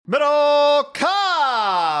Middle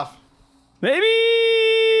Cuff! Maybe.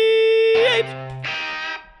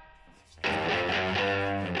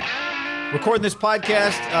 Recording this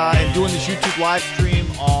podcast and doing this YouTube live stream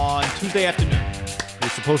on Tuesday afternoon. We're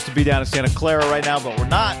supposed to be down in Santa Clara right now, but we're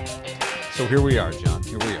not. So here we are, John.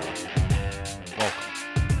 Here we are.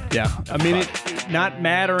 Welcome. Yeah, I mean, it not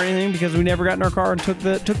mad or anything because we never got in our car and took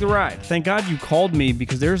the ride. Thank God you called me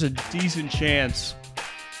because there's a decent chance.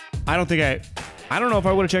 I don't know if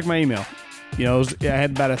I would have checked my email. You know, I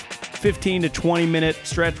had about a 15 to 20 minute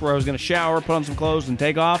stretch where I was going to shower, put on some clothes, and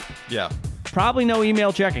take off. Yeah. Probably no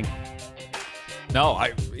email checking. No,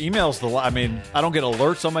 emails. I mean, I don't get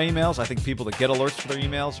alerts on my emails. I think people that get alerts for their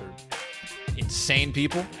emails are insane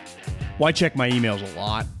people. Well, I check my emails a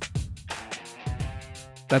lot.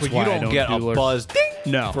 That's but why you don't get a alerts. buzz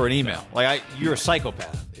No. for an email. Like you're a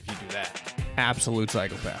psychopath if you do that. Absolute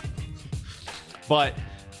psychopath. But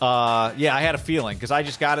yeah, I had a feeling because I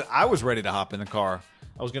just got it. I was ready to hop in the car.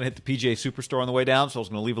 I was going to hit the PGA Superstore on the way down, so I was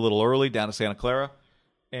going to leave a little early down to Santa Clara,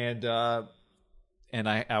 and I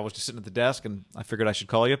was just sitting at the desk, and I figured I should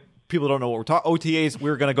call you. People don't know what we're talking. OTAs. We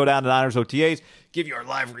were going to go down to Niners OTAs, give you our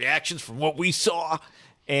live reactions from what we saw,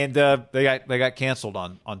 and they got canceled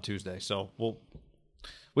on Tuesday. So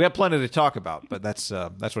we have plenty to talk about, but that's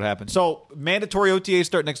what happened. So mandatory OTAs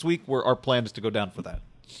start next week. Where our plan is to go down for that.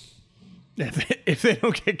 If they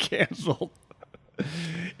don't get canceled.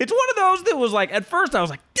 It's one of those that was like, at first I was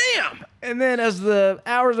like, damn. And then as the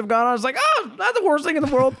hours have gone on, I was like, oh, not the worst thing in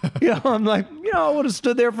the world. I'm like, I would have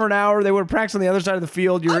stood there for an hour. They would have practiced on the other side of the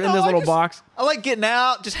field. You're in this little box. I like getting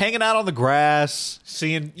out, just hanging out on the grass,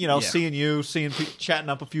 seeing you, chatting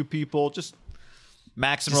up a few people, just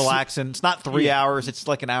maxing, relaxing. It's not 3 hours. It's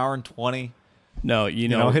like an hour and 20. No,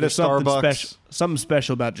 hit a Starbucks. Something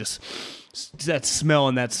special about just that smell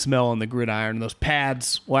on the gridiron. Those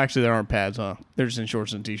pads. Well, actually, there aren't pads, huh? They're just in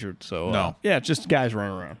shorts and t-shirts. So, no. Yeah, it's just guys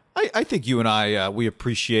running around. I think you and I, we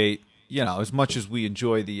appreciate, as much as we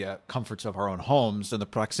enjoy the comforts of our own homes and the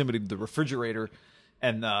proximity to the refrigerator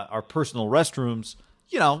and our personal restrooms,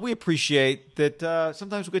 we appreciate that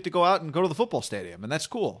sometimes we get to go out and go to the football stadium, and that's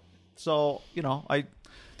cool. So,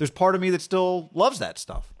 there's part of me that still loves that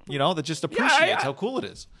stuff, that just appreciates how cool it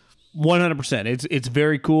is. 100%. It's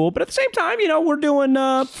very cool, but at the same time, we're doing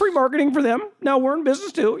free marketing for them. Now we're in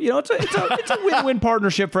business too. It's a win-win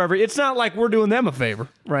partnership for It's not like we're doing them a favor,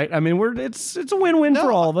 right? I mean, it's a win-win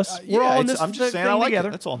for all of us. We're all in this. I'm just saying I like together.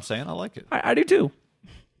 It. That's all I'm saying. I like it. I do too.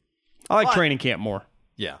 I like training camp more.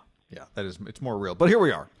 Yeah, it's more real. But here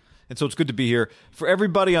we are, and so it's good to be here for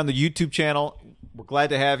everybody on the YouTube channel. We're glad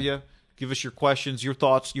to have you. Give us your questions, your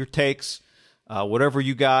thoughts, your takes, whatever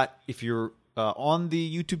you got. If you're on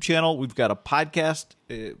the YouTube channel, we've got a podcast.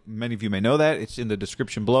 Many of you may know that. It's in the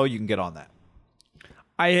description below. You can get on that.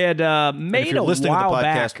 I had made if you're a listening while to the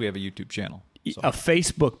podcast, back we have a YouTube channel. So. A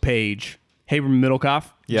Facebook page, Haberman Middlecoff.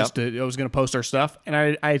 Yeah. I was going to post our stuff, and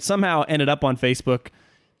I somehow ended up on Facebook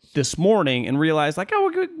this morning and realized,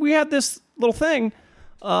 we had this little thing.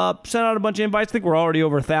 Sent out a bunch of invites. I think we're already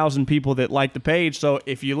over 1,000 people that like the page. So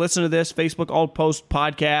if you listen to this, Facebook, I'll post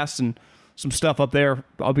podcasts and some stuff up there.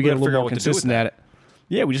 I'll be getting a little more consistent at it.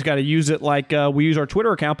 Yeah, we just got to use it like we use our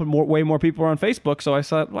Twitter account, but way more people are on Facebook. So I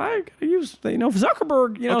thought, I got to use,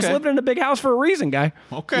 Zuckerberg, is living in a big house for a reason, guy.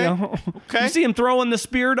 Okay. Okay. You see him throwing the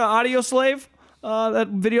spear to Audio Slave? That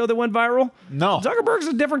video that went viral? No. Zuckerberg's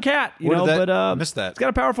a different cat, I missed that. It's got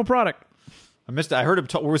a powerful product. I missed it. I heard him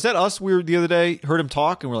talk. Was that us? We were the other day, heard him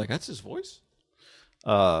talk, and we're like, that's his voice?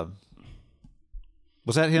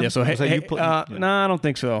 Was that him? Yeah, so no, I don't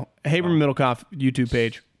think so. Haberman Middlecoff YouTube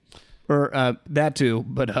page. Or that too,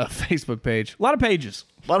 but Facebook page. A lot of pages.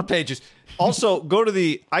 Also, go to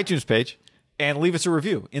the iTunes page and leave us a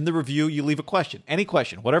review. In the review, you leave a question. Any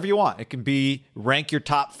question, whatever you want. It can be rank your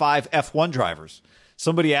top 5 F1 drivers.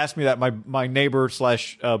 Somebody asked me that, my neighbor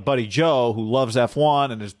 / buddy Joe, who loves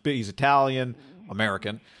F1 and he's Italian,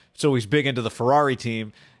 American, so he's big into the Ferrari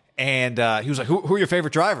team. And he was like, who are your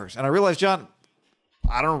favorite drivers? And I realized, John,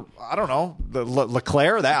 I don't know.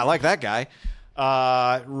 Leclerc, I like that guy.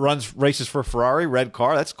 Runs races for Ferrari, red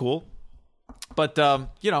car. That's cool. But,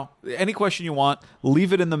 any question you want,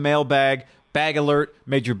 leave it in the mailbag. Bag alert,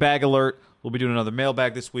 major bag alert. We'll be doing another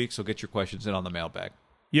mailbag this week, so get your questions in on the mailbag.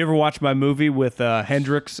 You ever watch my movie with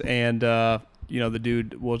Hendrix and, the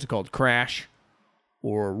dude, what was it called? Crash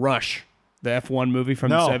or Rush, the F1 movie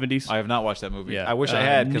from the 70s? I have not watched that movie. Yeah. I wish I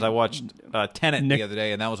had, because I watched Tenet the other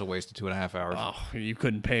day, and that was a waste of 2.5 hours. Oh, you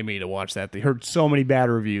couldn't pay me to watch that. They heard so many bad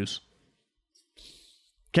reviews.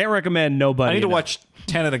 Can't recommend nobody. I need to watch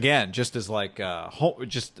Tenet again, just as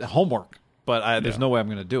just homework, but there's no way I'm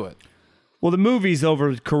going to do it. Well, the movies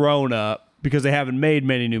over Corona because they haven't made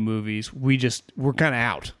many new movies, we're kind of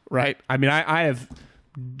out, right? I mean, I have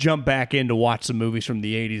jumped back in to watch some movies from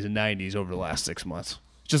the 80s and 90s over the last 6 months.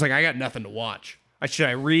 It's just like I got nothing to watch. Should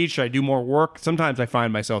I read? Should I do more work? Sometimes I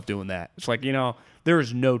find myself doing that. It's like, there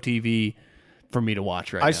is no TV for me to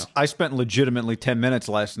watch right now. I spent legitimately 10 minutes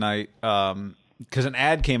last night because an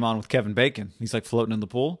ad came on with Kevin Bacon. He's like floating in the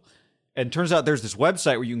pool. And it turns out there's this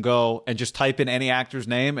website where you can go and just type in any actor's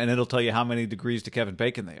name and it'll tell you how many degrees to Kevin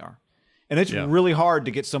Bacon they are. And it's really hard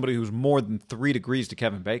to get somebody who's more than 3 degrees to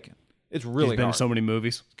Kevin Bacon. It's really hard. He's been in so many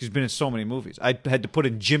movies. He's been in so many movies. I had to put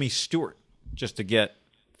in Jimmy Stewart just to get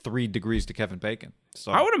 3 degrees to Kevin Bacon.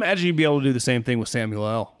 So I would imagine you'd be able to do the same thing with Samuel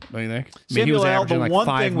L. Don't you think? I mean, he was Samuel L., averaging the like one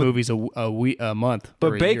 5 thing with- movies a month.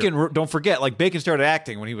 But or a Bacon, year. don't forget, like Bacon started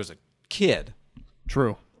acting when he was a kid.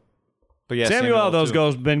 True. But yeah, Samuel L.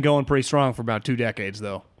 too. Been going pretty strong for about 2 decades,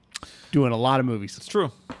 though. Doing a lot of movies. It's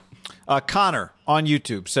true. Connor on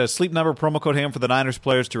YouTube says Sleep Number promo code ham for the Niners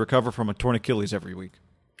players to recover from a torn Achilles every week.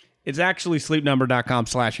 It's actually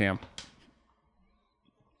sleepnumber.com/ham.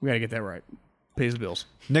 We got to get that right. Pays the bills.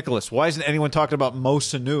 Nicholas, why isn't anyone talking about Mo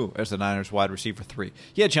Sanu as the Niners wide receiver 3?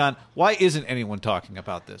 Yeah, John, why isn't anyone talking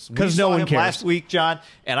about this? Because no one him cares. last week, John,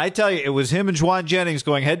 and I tell you, it was him and Juwan Jennings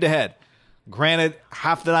going head to head. Granted,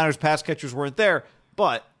 half the Niners pass catchers weren't there,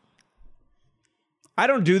 but I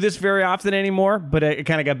don't do this very often anymore, but it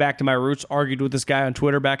kind of got back to my roots. Argued with this guy on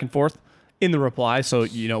Twitter back and forth in the reply, so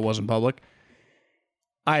it wasn't public.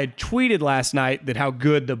 I had tweeted last night that how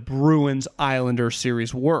good the Bruins Islanders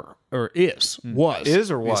series was. Is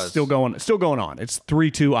It's still going on. It's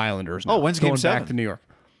 3-2 Islanders now. Oh, when's Game going 7? back to New York.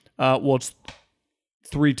 Well, it's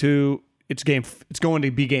 3-2. It's going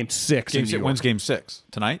to be Game 6 in New York. When's Game 6?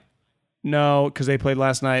 Tonight? No, because they played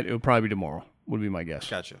last night. It would probably be tomorrow. Would be my guess.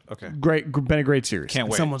 Gotcha. Okay. Been a great series. Can't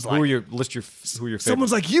wait. Someone's who like, are your favorites?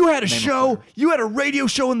 someone's like, you had a Name a show, player. you had a radio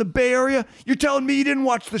show in the Bay Area. You're telling me you didn't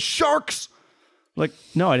watch the Sharks? Like,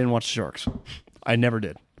 no, I didn't watch the Sharks. I never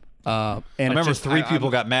did. And I remember 3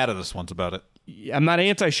 people got mad at us once about it. I'm not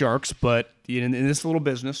anti-Sharks, but in this little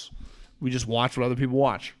business, we just watch what other people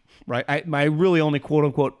watch, right? My really only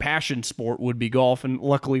quote-unquote passion sport would be golf, and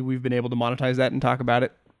luckily we've been able to monetize that and talk about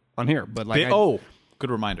it on here. But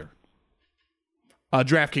good reminder.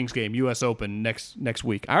 DraftKings game, U.S. Open next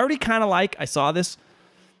week. I already kind of I saw this.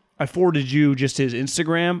 I forwarded you just his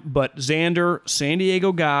Instagram, but Xander, San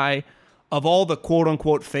Diego guy, of all the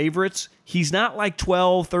quote-unquote favorites, he's not like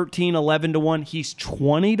 12, 13, 11 to 1. He's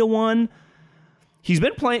 20 to 1. He's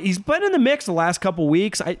been in the mix the last couple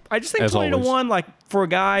weeks. I just think As 20 always. to 1, like for a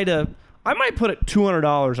guy I might put it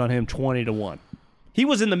 $200 on him 20 to 1. He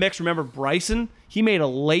was in the mix. Remember Bryson? He made a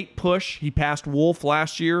late push. He passed Wolf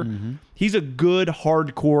last year. Mm-hmm. He's a good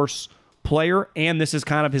hard course player, and this is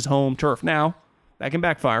kind of his home turf. Now, that can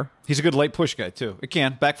backfire. He's a good late push guy, too. It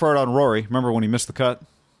can. Backfired on Rory. Remember when he missed the cut?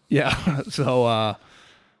 Yeah. So,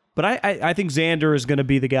 but I think Xander is going to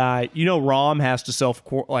be the guy. Rahm has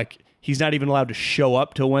to he's not even allowed to show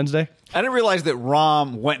up till Wednesday. I didn't realize that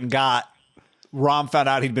Rahm found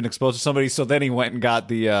out he'd been exposed to somebody, so then he went and got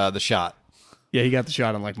the shot. Yeah, he got the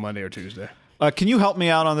shot on like Monday or Tuesday. Can you help me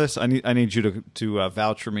out on this? I need you to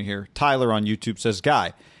vouch for me here. Tyler on YouTube says,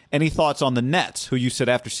 Guy, any thoughts on the Nets, who you said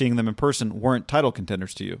after seeing them in person weren't title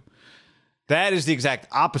contenders to you? That is the exact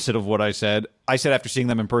opposite of what I said. I said after seeing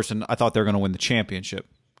them in person, I thought they were going to win the championship.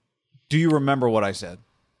 Do you remember what I said?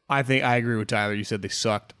 I think I agree with Tyler. You said they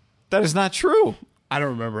sucked. That is not true. I don't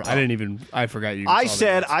remember. I forgot you. I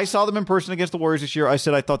said I saw them in person against the Warriors this year. I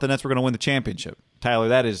said I thought the Nets were going to win the championship. Tyler,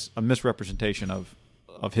 that is a misrepresentation of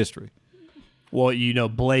history. Well,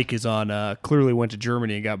 Blake is on. Clearly went to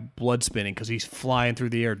Germany and got blood spinning because he's flying through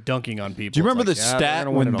the air, dunking on people. Do you remember the stat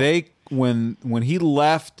when he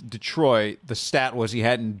left Detroit? The stat was he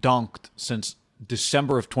hadn't dunked since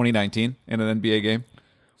December of 2019 in an NBA game.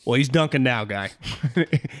 Well, he's dunking now, guy,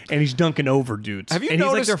 and he's dunking over dudes. Have you and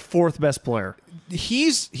noticed he's like their 4th best player?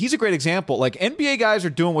 He's a great example. Like NBA guys are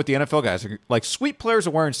doing what the NFL guys are. Like sweet players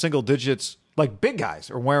are wearing single digits. Like big guys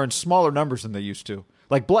are wearing smaller numbers than they used to.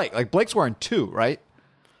 Like Blake. Like Blake's wearing 2, right?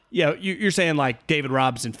 Yeah, you're saying like David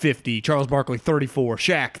Robinson 50, Charles Barkley 34,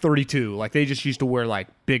 Shaq 32. Like they just used to wear like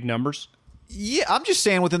big numbers. Yeah, I'm just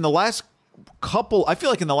saying within the last couple. I feel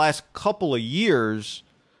like in the last couple of years.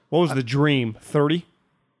 What was the dream? 30,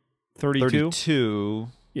 32. 32.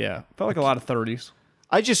 Yeah, felt like a lot of 30s.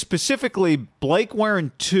 I just specifically Blake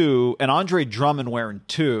wearing 2 and Andre Drummond wearing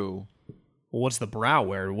 2. Well, what's the Brow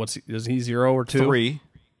wear? Is he 0 or 2? 3.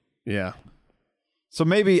 Yeah. So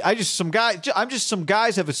maybe some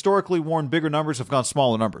guys have historically worn bigger numbers, have gone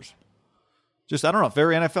smaller numbers. Just, I don't know,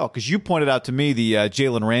 very NFL. Because you pointed out to me the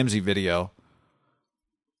Jalen Ramsey video,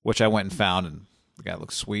 which I went and found, and the guy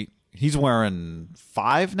looks sweet. He's wearing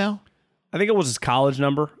 5 now. I think it was his college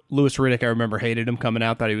number. Louis Riddick, I remember, hated him coming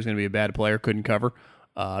out, thought he was going to be a bad player, couldn't cover.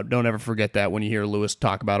 Don't ever forget that when you hear Louis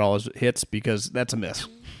talk about all his hits, because that's a miss.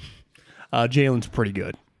 Jalen's pretty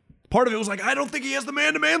good. Part of it was like, I don't think he has the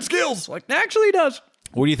man-to-man skills. Like, actually he does.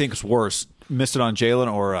 What do you think is worse? Missed it on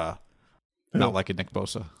Jalen or not like a Nick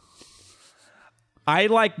Bosa? I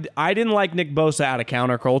didn't like Nick Bosa out of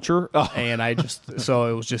counterculture, and so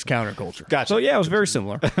it was just counterculture. Gotcha. So yeah, it was very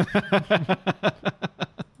similar.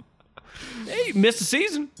 He missed the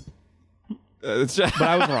season. But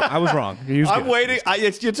I was wrong. He was I'm good. waiting.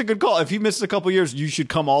 It's a good call. If he misses a couple years, you should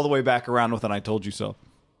come all the way back around with an "I told you so."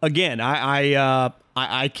 Again, I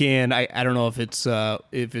don't know if it's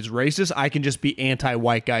racist. I can just be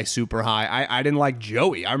anti-white guy super high. I didn't like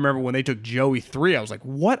Joey. I remember when they took Joey 3, I was like,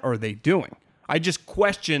 what are they doing? I just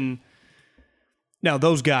question. Now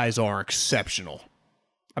those guys are exceptional.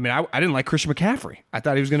 I mean, I didn't like Christian McCaffrey. I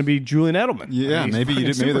thought he was going to be Julian Edelman. Yeah, maybe you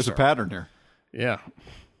did. Maybe there's a superstar. pattern here. Yeah.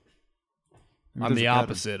 I'm the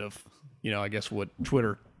opposite of, I guess what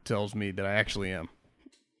Twitter tells me that I actually am.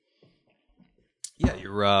 Yeah,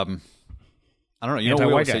 you're. I don't know. You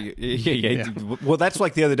Anti-white know, guy. Yeah. Well, that's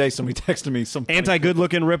like the other day. Somebody texted me some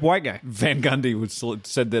Anti-good-looking rip white guy. Van Gundy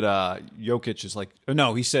said that Jokic is like.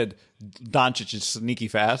 No, he said Doncic is sneaky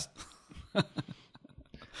fast.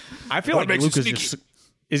 I feel like Luka's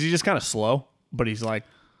is he just kind of slow, but he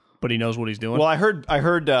knows what he's doing. Well, I heard.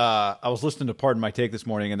 I was listening to Pardon My Take this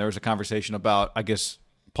morning, and there was a conversation about. I guess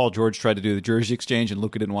Paul George tried to do the jersey exchange, and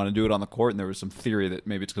Luka didn't want to do it on the court, and there was some theory that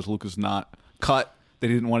maybe it's because Luka's not cut. They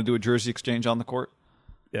didn't want to do a jersey exchange on the court.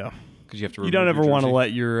 Yeah, because you have to. You don't ever want to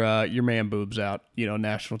let your man boobs out.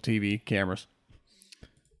 National TV cameras.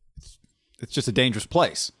 It's just a dangerous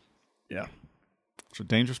place. Yeah, it's a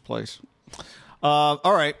dangerous place. All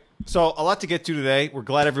right. So a lot to get to today. We're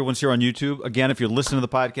glad everyone's here on YouTube. Again, if you're listening to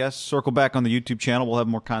the podcast, circle back on the YouTube channel. We'll have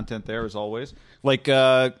more content there as always. Like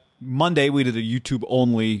Monday, we did a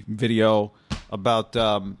YouTube-only video about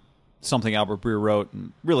something Albert Breer wrote,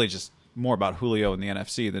 and really just more about Julio and the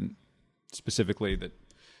NFC than specifically that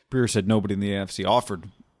Breer said nobody in the NFC offered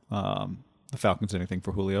the Falcons anything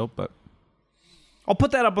for Julio. But I'll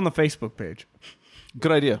put that up on the Facebook page.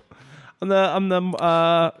 Good idea. I'm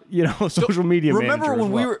the social media. Remember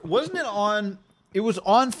when wasn't it on? It was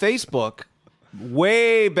on Facebook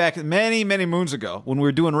way back many moons ago when we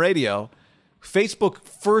were doing radio. Facebook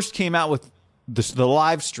first came out with the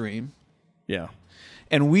live stream. Yeah,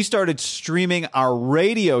 and we started streaming our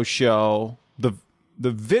radio show, the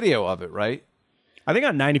video of it, right? I think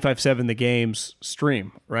on 95.7 the game's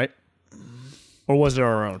stream, right? Or was it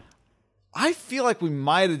our own? I feel like we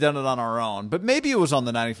might have done it on our own, but maybe it was on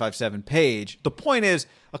the 95.7 page. The point is,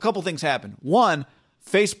 a couple things happened. One,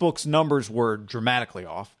 Facebook's numbers were dramatically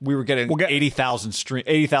off. We were getting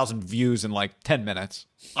 80,000 views in like 10 minutes.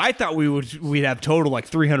 I thought we'd have total like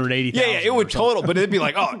 380,000. Yeah, it would total, but it'd be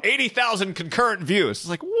like, 80,000 concurrent views. It's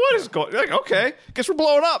like, what is going? Like, okay, guess we're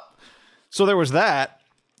blowing up. So there was that.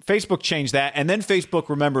 Facebook changed that, and then Facebook,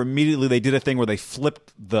 remember, immediately they did a thing where they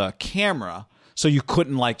flipped the camera. So you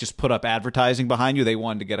couldn't just put up advertising behind you. They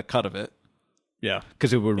wanted to get a cut of it. Yeah.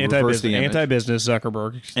 Because it would reverse the image. Anti-business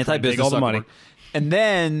Zuckerberg. Anti-business all the Zuckerberg. money. And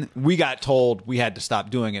then we got told we had to stop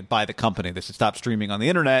doing it by the company. They said stop streaming on the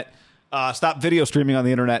internet. Stop video streaming on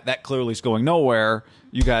the internet. That clearly is going nowhere.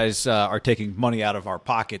 You guys are taking money out of our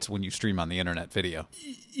pockets when you stream on the internet video.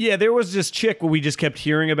 Yeah, there was this chick we just kept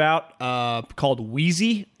hearing about called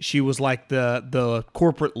Wheezy. She was like the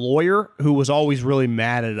corporate lawyer who was always really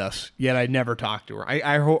mad at us, yet I never talked to her.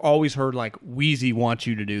 I always heard like, Wheezy wants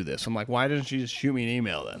you to do this. I'm like, why didn't she just shoot me an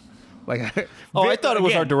email then? Like, I thought it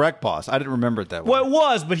was our direct boss. I didn't remember it that way. Well, it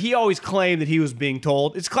was, but he always claimed that he was being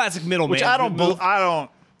told. It's classic middleman. Which I don't.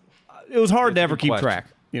 It was hard to ever keep track.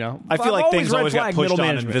 I feel like things always got pushed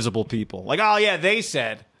on invisible people. Like, oh yeah, they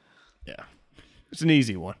said. Yeah, it's an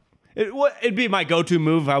easy one. It'd be my go-to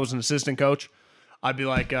move if I was an assistant coach. I'd be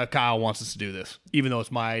like, Kyle wants us to do this, even though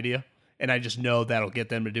it's my idea, and I just know that'll get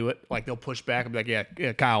them to do it. Like they'll push back and be like,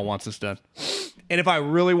 yeah, Kyle wants this done. And if I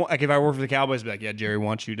really want, like if I work for the Cowboys, I'd be like, yeah, Jerry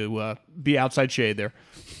wants you to be outside shade there.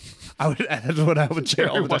 That's what I would say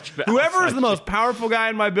all the time. Whoever is the most powerful guy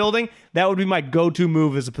in my building, that would be my go-to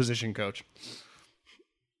move as a position coach.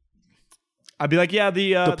 I'd be like, yeah,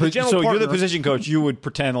 the general So partner, you're the position coach. You would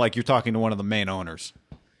pretend like you're talking to one of the main owners.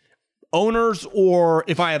 Or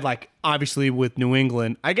if I had obviously with New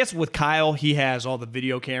England, I guess with Kyle, he has all the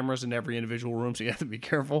video cameras in every individual room, so you have to be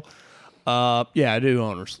careful. Yeah, I do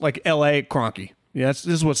owners. Like L.A., Kroenke. Yeah, this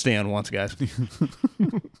is what Stan wants, guys.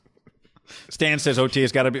 Stan says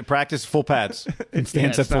OTA's got to be practice full pads. And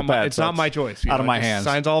Stan said full pads. It's not my choice. Out of my hands.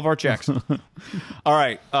 Signs all of our checks. All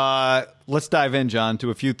right, let's dive in, John,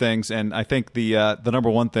 to a few things, and I think the number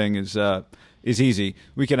one thing is easy.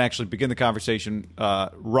 We can actually begin the conversation.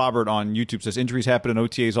 Robert on YouTube says injuries happen in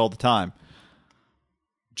OTAs all the time.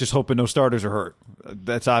 Just hoping no starters are hurt.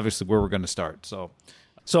 That's obviously where we're going to start.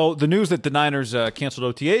 So the news that the Niners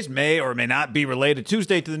canceled OTAs may or may not be related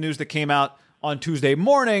Tuesday to the news that came out on Tuesday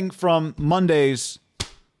morning from Monday's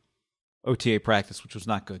OTA practice, which was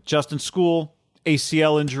not good. Justin Skule,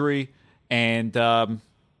 ACL injury, and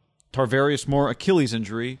Tarvarius Moore, Achilles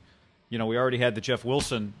injury. We already had the Jeff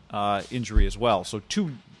Wilson injury as well. So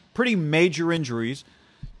two pretty major injuries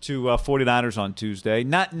to 49ers on Tuesday.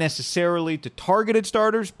 Not necessarily to targeted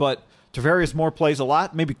starters, but Tarvarius Moore plays a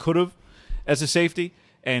lot, maybe could have as a safety.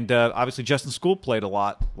 And obviously Justin Skule played a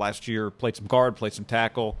lot last year, played some guard, played some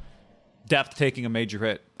tackle. Depth taking a major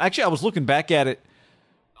hit. Actually, I was looking back at it.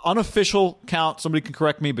 Unofficial count, somebody can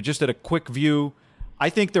correct me, but just at a quick view, I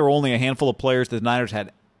think there were only a handful of players that the Niners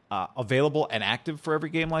had available and active for every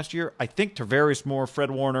game last year. I think Tarvarius Moore,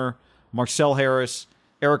 Fred Warner, Marcel Harris,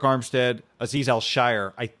 Eric Armstead, Azeez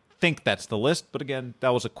Al-Shire. I think that's the list, but again, that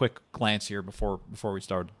was a quick glance here before we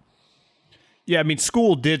started. Yeah, I mean,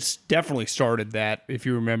 Skule definitely started that. If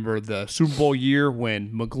you remember the Super Bowl year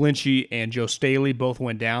when McGlinchey and Joe Staley both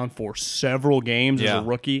went down for several games as a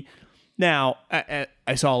rookie. Now,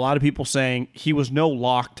 I saw a lot of people saying he was no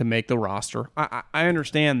lock to make the roster. I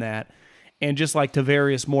understand that. And just like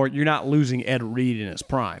Tarvarius Moore, you're not losing Ed Reed in his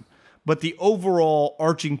prime. But the overall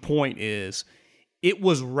arching point is it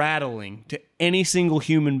was rattling to any single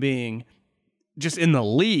human being just in the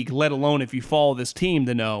league, let alone if you follow this team,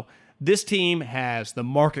 to know this team has the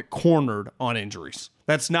market cornered on injuries.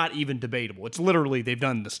 That's not even debatable. It's literally, they've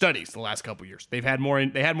done the studies the last couple of years. They had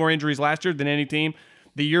more injuries last year than any team.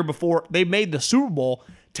 The year before, they made the Super Bowl.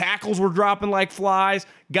 Tackles were dropping like flies.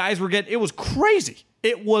 Guys were it was crazy.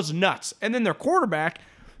 It was nuts. And then their quarterback,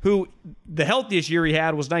 who the healthiest year he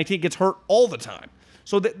had was 19, gets hurt all the time.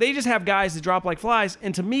 So they just have guys that drop like flies.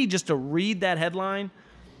 And to me, just to read that headline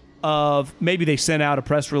of, maybe they sent out a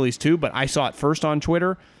press release too, but I saw it first on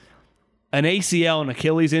Twitter, an ACL and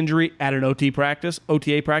Achilles injury at an OTA practice,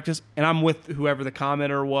 and I'm with whoever the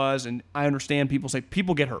commenter was, and I understand people say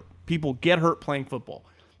people get hurt. People get hurt playing football.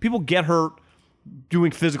 People get hurt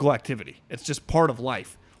doing physical activity. It's just part of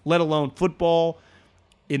life, let alone football.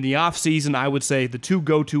 In the offseason, I would say the two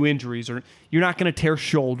go-to injuries are, you're not going to tear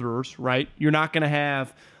shoulders, right? You're not going to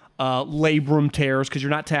have labrum tears because you're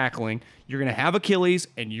not tackling. You're going to have Achilles,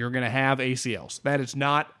 and you're going to have ACLs. That is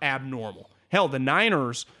not abnormal. Hell, the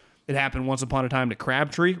Niners, it happened once upon a time to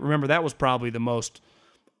Crabtree. Remember, that was probably the most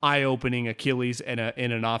eye-opening Achilles in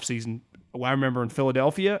an offseason. I remember in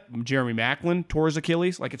Philadelphia, Jeremy Maclin tore his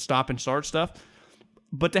Achilles, like it's stop and start stuff.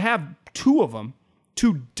 But to have two of them,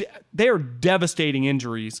 they are devastating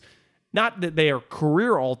injuries. Not that they are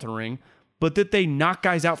career-altering, but that they knock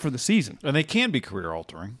guys out for the season. And they can be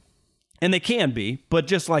career-altering. And they can be, but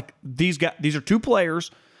just like these guys, these are two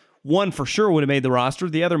players. One for sure would have made the roster.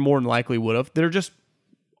 The other more than likely would have. They're just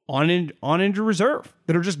on injured reserve,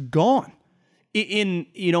 that are just gone in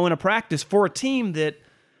a practice for a team that,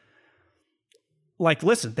 like,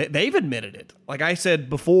 listen, they've admitted it. Like I said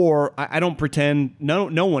before, I don't pretend,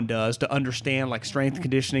 no one does, to understand like strength and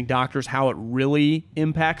conditioning doctors, how it really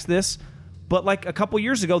impacts this. But like a couple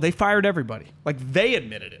years ago, they fired everybody. Like they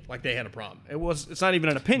admitted it, like they had a problem. It's not even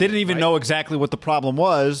an opinion. They didn't even know exactly what the problem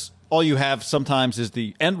was. All you have sometimes is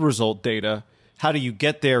the end result data. How do you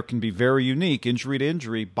get there can be very unique, injury to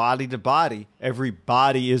injury, body to body. Every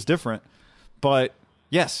body is different. But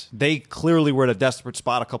yes, they clearly were at a desperate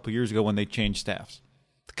spot a couple years ago when they changed staffs.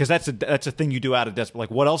 Because that's a thing you do out of desperate.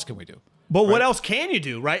 Like, what else can we do? But what else can you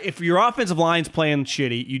do, right? If your offensive line's playing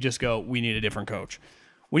shitty, you just go, we need a different coach.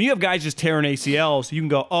 When you have guys just tearing ACLs, you can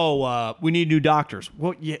go, we need new doctors.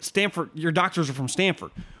 Well, yeah, Stanford, your doctors are from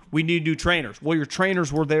Stanford. We need new trainers. Well, your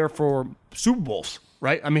trainers were there for Super Bowls,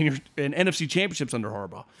 right? I mean, you're in NFC championships under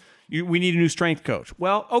Harbaugh. We need a new strength coach.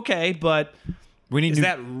 Well, okay, but is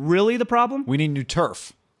that really the problem? We need new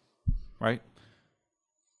turf, right?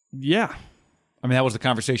 Yeah. I mean, that was the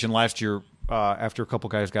conversation last year after a couple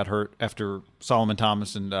guys got hurt, after Solomon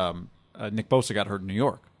Thomas and Nick Bosa got hurt in New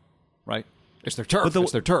York, right? It's their turf.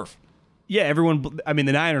 It's their turf. Yeah, everyone. I mean,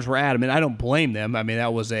 the Niners were adamant. I don't blame them. I mean,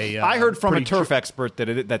 that was a. I heard from a turf expert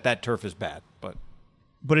that turf is bad, but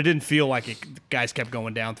it didn't feel like it. Guys kept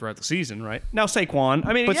going down throughout the season, right? Now Saquon.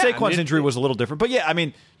 I mean, but Saquon's injury was a little different. But yeah, I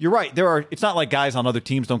mean, you're right. It's not like guys on other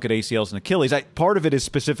teams don't get ACLs and Achilles. Part of it is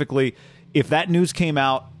specifically if that news came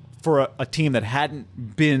out for a team that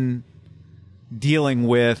hadn't been dealing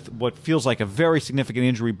with what feels like a very significant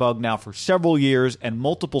injury bug now for several years and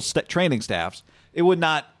multiple training staffs, it would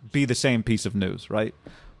not be the same piece of news, right?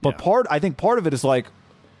 But I think part of it is like,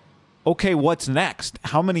 okay, what's next?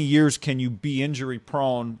 How many years can you be injury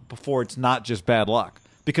prone before it's not just bad luck?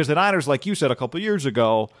 Because the Niners, like you said a couple years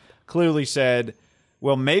ago, clearly said,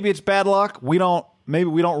 well, maybe it's bad luck. Maybe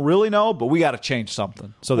we don't really know, but we got to change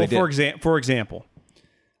something. So they did. For example,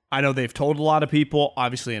 I know they've told a lot of people,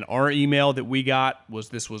 obviously in our email that we got,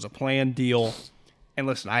 this was a planned deal. And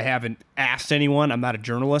listen, I haven't asked anyone. I'm not a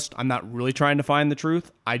journalist. I'm not really trying to find the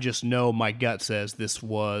truth. I just know my gut says this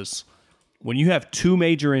was, when you have two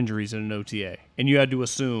major injuries in an OTA, and you had to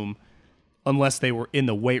assume, unless they were in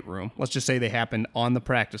the weight room, let's just say they happened on the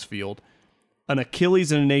practice field, an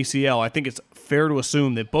Achilles and an ACL, I think it's fair to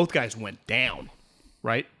assume that both guys went down,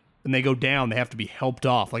 right? And they go down, they have to be helped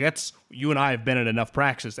off. Like, that's, you and I have been at enough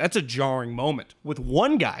practices. That's a jarring moment with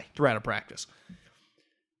one guy throughout a practice.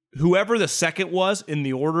 Whoever the second was in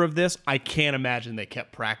the order of this, I can't imagine they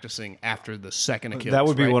kept practicing after the second Achilles. That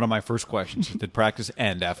would be one of my first questions. Did practice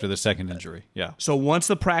end after the second injury? Yeah. So once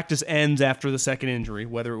the practice ends after the second injury,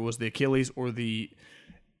 whether it was the Achilles or they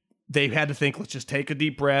had to think, let's just take a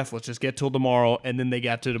deep breath, let's just get till tomorrow, and then they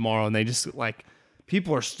got to tomorrow, and they just, like,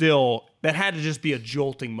 people are still, that had to just be a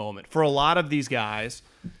jolting moment for a lot of these guys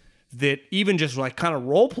that even just like kind of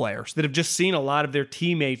role players that have just seen a lot of their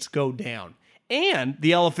teammates go down. And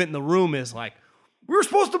the elephant in the room is like, we were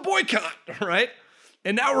supposed to boycott, right?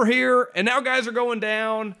 And now we're here, and now guys are going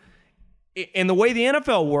down. And the way the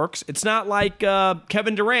NFL works, it's not like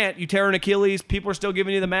Kevin Durant, you tear an Achilles, people are still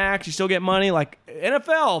giving you the max, you still get money. Like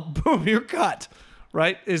NFL, boom, you're cut,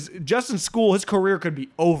 right? Is Justin School, his career could be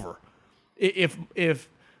over. If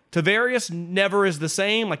Tavarius never is the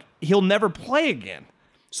same, like he'll never play again.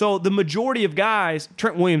 So the majority of guys,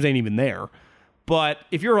 Trent Williams ain't even there. But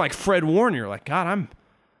if you're like Fred Warner, you're like, God, I'm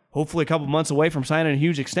hopefully a couple months away from signing a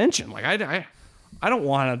huge extension. Like I don't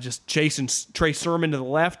want to just chase Trey Sermon to the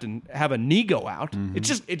left and have a knee go out.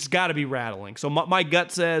 Mm-hmm. It's got to be rattling. So my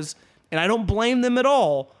gut says, and I don't blame them at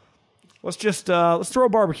all, let's throw a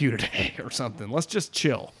barbecue today or something. Let's just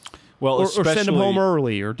chill. Well, or send them home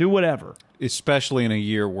early or do whatever. Especially in a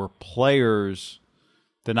year where players,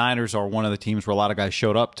 the Niners are one of the teams where a lot of guys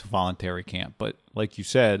showed up to voluntary camp. But like you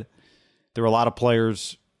said, there were a lot of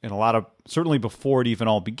players, and certainly before it even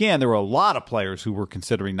all began, there were a lot of players who were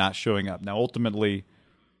considering not showing up. Now, ultimately,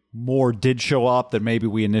 more did show up than maybe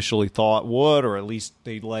we initially thought would, or at least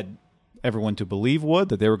they led everyone to believe would,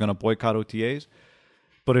 that they were going to boycott OTAs.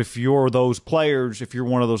 But if you're those players, if you're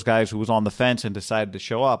one of those guys who was on the fence and decided to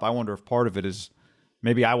show up, I wonder if part of it is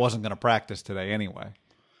maybe I wasn't going to practice today anyway,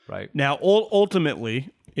 right? Now,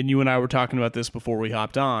 ultimately, and you and I were talking about this before we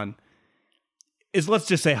hopped on, is let's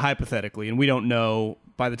just say hypothetically, and we don't know,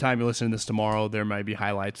 by the time you listen to this tomorrow, there might be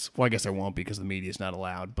highlights. Well, I guess there won't because the media is not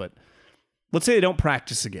allowed, but let's say they don't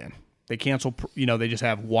practice again. They cancel, they just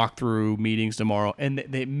have walkthrough meetings tomorrow, and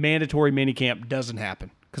the mandatory minicamp doesn't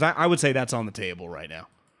happen. Because I would say that's on the table right now.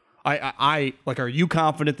 I are you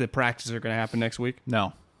confident that practices are going to happen next week?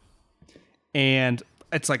 No. And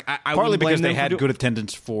it's like, I partly because they had good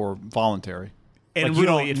attendance for voluntary. And like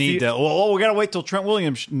really, you don't need to. Well, we got to wait till Trent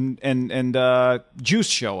Williams and Juice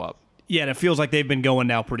show up. Yeah, and it feels like they've been going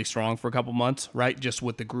now pretty strong for a couple months, right? Just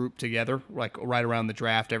with the group together, like right around the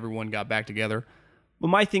draft, everyone got back together. But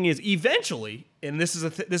my thing is, eventually, and this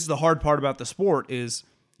is the hard part about the sport, is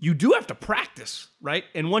you do have to practice, right?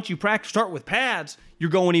 And once you start with pads, you're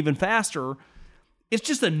going even faster. It's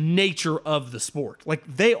just the nature of the sport. Like,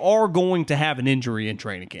 they are going to have an injury in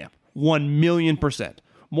training camp, 1,000,000%.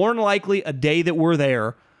 More than likely, a day that we're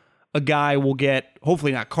there, a guy will get,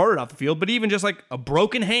 hopefully not carted off the field, but even just like a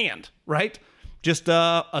broken hand, right? Just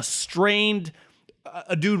a strained,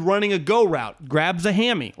 a dude running a go route grabs a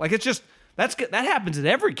hammy. Like, it's just, that happens at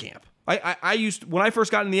every camp. I used, when I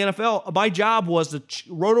first got in the NFL, my job was to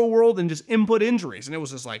Roto World and just input injuries. And it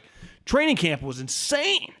was just like, training camp was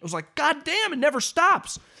insane. It was like, God damn, it never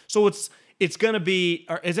stops. So it's going to be,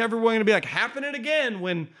 is everyone going to be like, happening again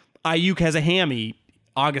when Ayuk has a hammy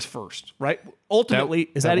August 1st, right? Ultimately,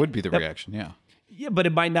 that would be the reaction, yeah. Yeah, but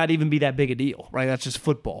it might not even be that big a deal, right? That's just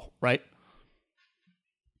football, right?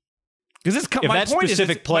 Because if that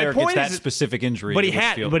specific player gets that specific injury, but it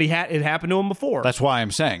happened to him before. That's why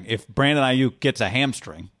I'm saying if Brandon Ayuk gets a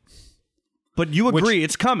hamstring, but you agree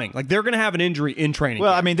it's coming. Like, they're going to have an injury in training.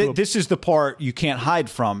 Well, I mean, this is the part you can't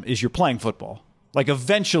hide from: is you're playing football. Like,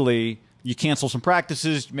 eventually, you cancel some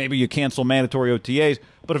practices, maybe you cancel mandatory OTAs,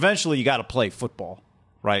 but eventually, you got to play football,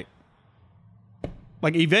 right?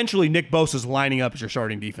 Like, eventually, Nick Bosa's lining up as your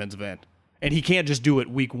starting defensive end. And he can't just do it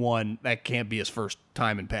week one. That can't be his first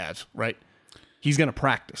time in pads, right? He's going to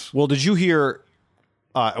practice. Well, did you hear?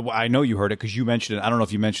 I know you heard it because you mentioned it. I don't know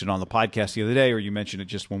if you mentioned it on the podcast the other day or you mentioned it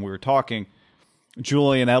just when we were talking.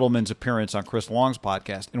 Julian Edelman's appearance on Chris Long's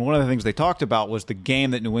podcast. And one of the things they talked about was the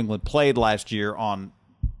game that New England played last year on,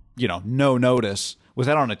 no notice. Was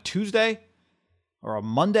that on a Tuesday or a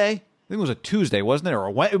Monday? I think it was a Tuesday, wasn't it?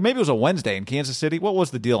 Or maybe it was a Wednesday in Kansas City. What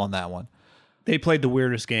was the deal on that one? They played the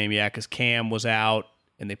weirdest game, because Cam was out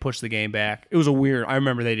and they pushed the game back. It was I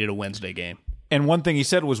remember they did a Wednesday game. And one thing he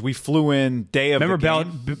said was we flew in day of the game.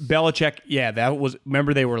 Belichick,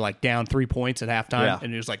 remember they were like down 3 points at halftime,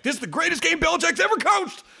 and he was like, this is the greatest game Belichick's ever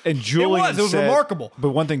coached. And Julian it was remarkable.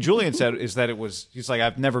 But one thing Julian said is that he's like,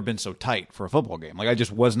 I've never been so tight for a football game. Like I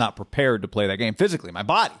just was not prepared to play that game physically, my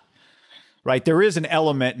body. Right? There is an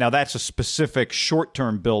element, now that's a specific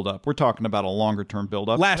short-term buildup. We're talking about a longer-term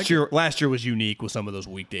buildup. Last year was unique with some of those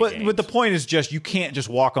weekday games. But the point is just you can't just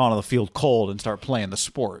walk onto the field cold and start playing the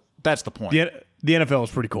sport. That's the point. The NFL was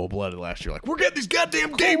pretty cold-blooded last year. Like, we're getting these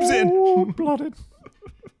goddamn games in. Cold-blooded.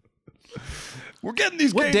 We're getting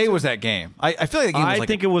these What games day was that game? I feel like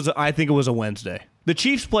the game was I think it was a Wednesday. The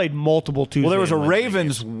Chiefs played multiple Tuesdays. Well, there was a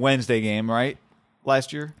Ravens Wednesday game, right?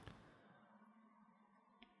 Last year?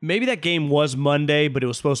 Maybe that game was Monday, but it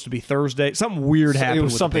was supposed to be Thursday. Something weird happened. It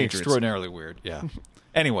was with something the Patriots. extraordinarily weird. Yeah.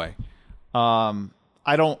 Anyway, I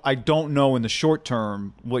don't know in the short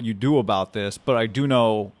term what you do about this, but I do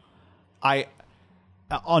know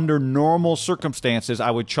under normal circumstances I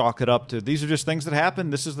would chalk it up to these are just things that happen.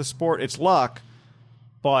 This is the sport. It's luck,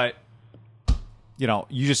 but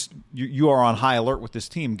you are on high alert with this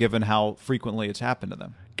team given how frequently it's happened to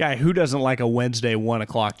them. Guy, who doesn't like a Wednesday 1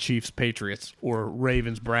 o'clock Chiefs Patriots or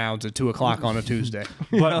Ravens Browns at 2 o'clock on a Tuesday?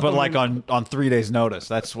 but like on 3 days notice,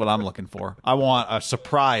 that's what I'm looking for. I want a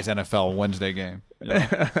surprise NFL Wednesday game.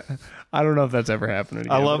 I don't know if that's ever happened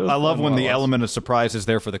again. I love when the element of surprise is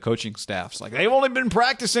there for the coaching staffs. Like they've only been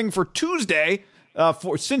practicing for Tuesday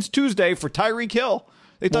since Tuesday for Tyreek Hill.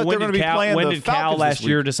 They thought they were going to be playing When the did Falcons Cal last this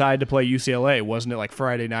year week. decide to play UCLA? Wasn't it like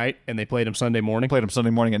Friday night and they played them Sunday morning? Played them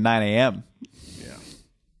Sunday morning at 9 a.m.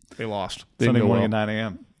 They lost. Sunday morning at 9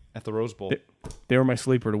 a.m. at the Rose Bowl. They were my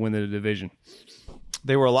sleeper to win the division.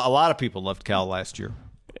 They were a lot of people loved Cal last year.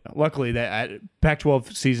 Luckily, that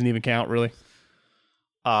Pac-12 season even count really.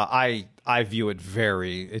 I view it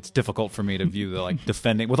it's difficult for me to view the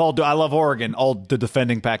defending I love Oregon, all the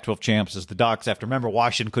defending Pac-12 champs as the Ducks after remember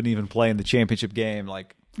Washington couldn't even play in the championship game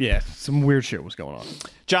Yeah, some weird shit was going on.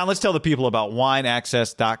 John, let's tell the people about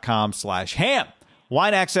wineaccess.com/ham.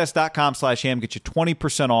 Wineaccess.com/ham gets you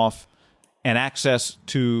 20% off and access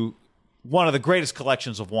to one of the greatest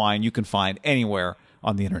collections of wine you can find anywhere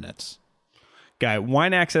on the internets. Guy,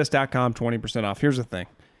 wineaccess.com, 20% off. Here's the thing.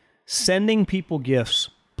 Sending people gifts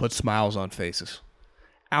puts smiles on faces.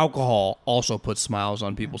 Alcohol also puts smiles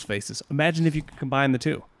on people's faces. Imagine if you could combine the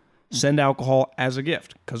two. Send alcohol as a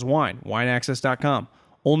gift, because wineaccess.com.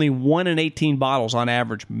 Only 1 in 18 bottles on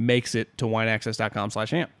average makes it to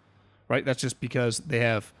wineaccess.com/ham. Right? That's just because they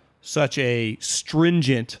have such a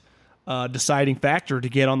stringent deciding factor to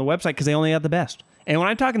get on the website because they only have the best. And when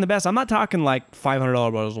I'm talking the best, I'm not talking like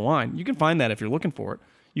 $500 bottles of wine. You can find that if you're looking for it.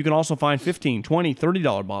 You can also find $15, $20,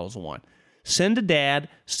 $30 bottles of wine. Send a dad,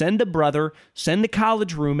 send a brother, send a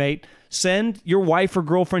college roommate, send your wife or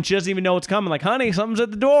girlfriend. She doesn't even know it's coming. Like, honey, something's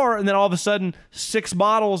at the door. And then all of a sudden, 6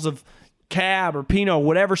 bottles of Cab or Pinot,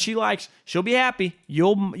 whatever she likes, she'll be happy.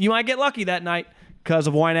 You might get lucky that night. Because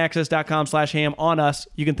of wineaccess.com/ham on us.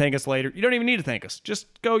 You can thank us later. You don't even need to thank us. Just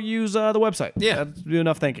go use the website. Yeah. Do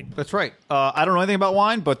enough thanking. That's right. I don't know anything about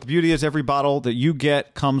wine, but the beauty is every bottle that you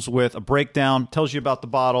get comes with a breakdown, tells you about the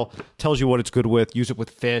bottle, tells you what it's good with. Use it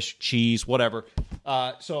with fish, cheese, whatever.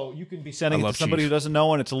 So you can be sending it to somebody who doesn't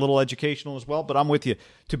know, and it's a little educational as well. But I'm with you.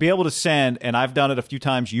 To be able to send, and I've done it a few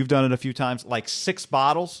times, you've done it a few times, like 6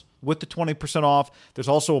 bottles with the 20% off. There's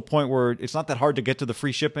also a point where it's not that hard to get to the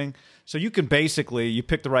free shipping. So you can basically, you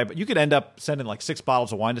pick the right, but you could end up sending like 6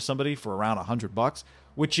 bottles of wine to somebody for around $100,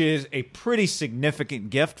 which is a pretty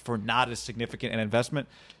significant gift for not as significant an investment.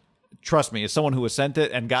 Trust me, as someone who has sent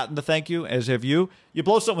it and gotten the thank you, as have you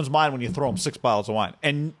blow someone's mind when you throw them 6 bottles of wine.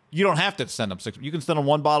 And you don't have to send them 6. You can send them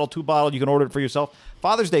 1 bottle, 2 bottles. You can order it for yourself.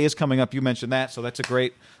 Father's Day is coming up. You mentioned that. So that's a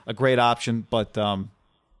great option. But,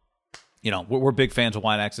 we're big fans of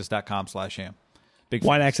wineaccess.com/ham.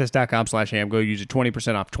 Wineaccess.com/ham. Go use it.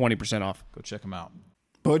 20% off. 20% off. Go check them out.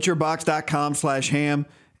 Butcherbox.com/ham.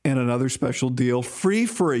 And another special deal. Free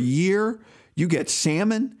for a year. You get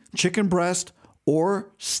salmon, chicken breast,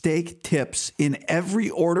 or steak tips in every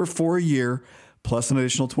order for a year, plus an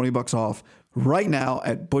additional $20 off right now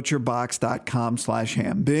at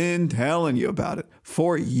butcherbox.com/ham. Been telling you about it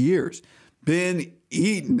for years. Been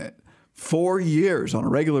eating it. 4 years on a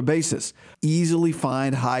regular basis. Easily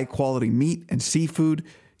find high-quality meat and seafood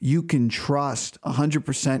you can trust.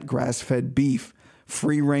 100% grass-fed beef,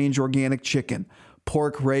 free-range organic chicken,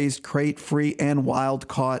 pork raised crate-free and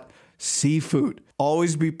wild-caught seafood.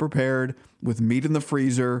 Always be prepared with meat in the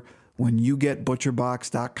freezer when you get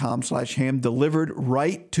butcherbox.com/ham delivered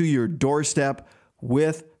right to your doorstep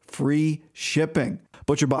with free shipping.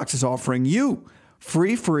 ButcherBox is offering you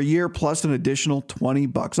free for a year plus an additional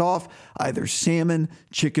 $20 off either salmon,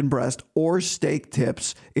 chicken breast, or steak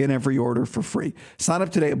tips in every order for free. Sign up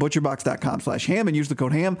today at butcherbox.com/ham and use the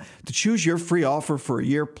code HAM to choose your free offer for a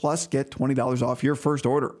year plus get $20 off your first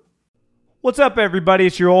order. What's up, everybody?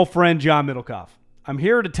 It's your old friend, John Middlecoff. I'm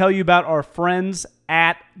here to tell you about our friends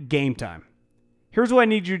at Game Time. Here's what I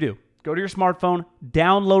need you to do. Go to your smartphone,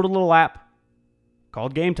 download a little app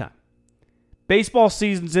called Game Time. Baseball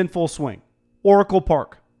season's in full swing. Oracle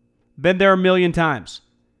Park. Been there a million times.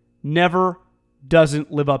 Never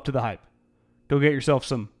doesn't live up to the hype. Go get yourself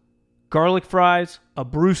some garlic fries, a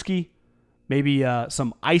brewski, maybe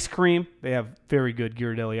some ice cream. They have very good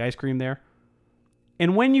Ghirardelli ice cream there.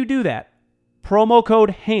 And when you do that, promo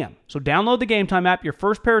code HAM. So download the Game Time app. Your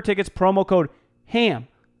first pair of tickets, promo code HAM,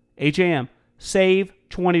 H-A-M, save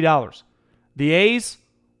 $20. The A's,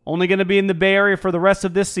 only going to be in the Bay Area for the rest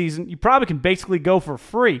of this season. You probably can basically go for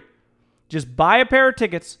free. Just buy a pair of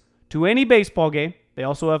tickets to any baseball game. They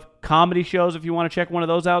also have comedy shows if you want to check one of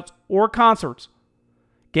those out, or concerts.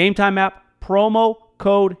 Game Time app, promo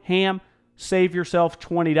code HAM, save yourself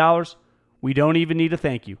 $20. We don't even need a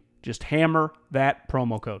thank you. Just hammer that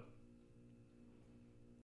promo code.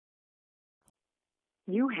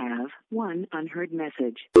 You have one unheard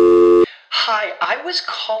message. Hi, I was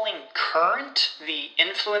calling Current, the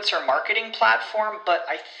influencer marketing platform, but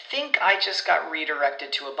I think I just got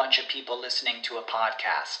redirected to a bunch of people listening to a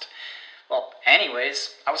podcast. Well,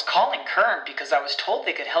 anyways, I was calling Current because I was told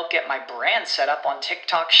they could help get my brand set up on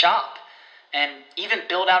TikTok Shop, and even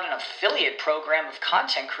build out an affiliate program of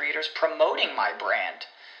content creators promoting my brand,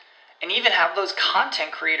 and even have those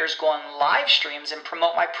content creators go on live streams and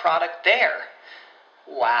promote my product there.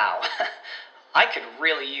 Wow, I could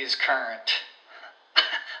really use Current.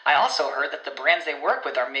 I also heard that the brands they work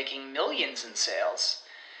with are making millions in sales.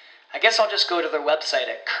 I guess I'll just go to their website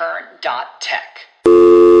at current.tech.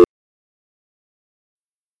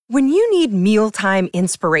 When you need mealtime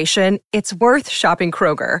inspiration, it's worth shopping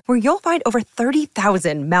Kroger, where you'll find over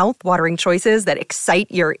 30,000 mouth-watering choices that excite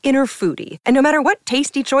your inner foodie. And no matter what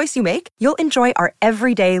tasty choice you make, you'll enjoy our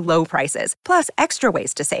everyday low prices, plus extra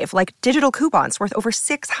ways to save, like digital coupons worth over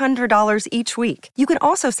 $600 each week. You can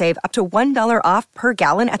also save up to $1 off per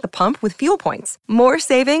gallon at the pump with fuel points. More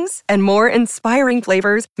savings and more inspiring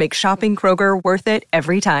flavors make shopping Kroger worth it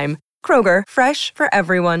every time. Kroger, fresh for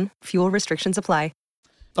everyone. Fuel restrictions apply.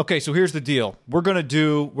 Okay, so here's the deal.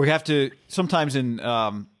 We have to, sometimes in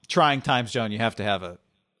trying times, John, you have to have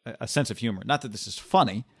a sense of humor. Not that this is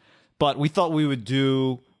funny, but we thought we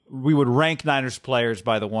would rank Niners players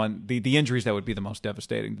by the injuries that would be the most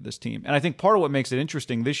devastating to this team. And I think part of what makes it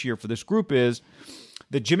interesting this year for this group is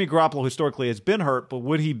that Jimmy Garoppolo historically has been hurt, but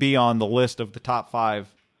would he be on the list of the top 5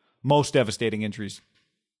 most devastating injuries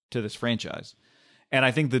to this franchise? And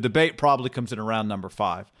I think the debate probably comes in around number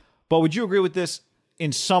 5. But would you agree with this?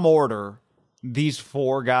 In some order, these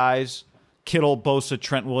 4 guys, Kittle, Bosa,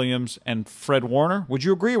 Trent Williams, and Fred Warner. Would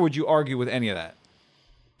you agree or would you argue with any of that?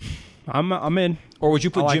 I'm in. Or would you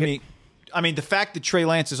put Jimmy? It. I mean, the fact that Trey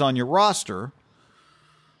Lance is on your roster,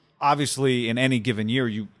 obviously in any given year,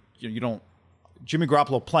 you don't. Jimmy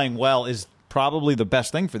Garoppolo playing well is probably the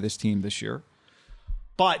best thing for this team this year.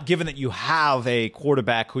 But given that you have a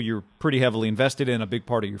quarterback who you're pretty heavily invested in, a big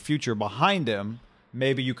part of your future behind him,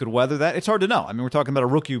 maybe you could weather that. It's hard to know. I mean, we're talking about a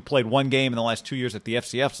rookie who played 1 game in the last 2 years at the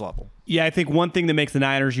FCS level. Yeah, I think one thing that makes the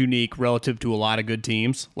Niners unique relative to a lot of good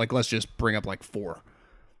teams, like let's just bring up like 4.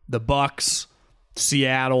 The Bucks,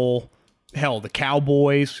 Seattle, hell, the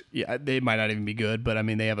Cowboys. Yeah, they might not even be good, but I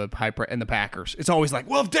mean, they have a high and the Packers. It's always like,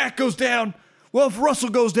 well, if Dak goes down, well, if Russell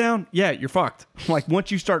goes down, yeah, you're fucked. Like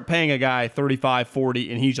once you start paying a guy 35, 40,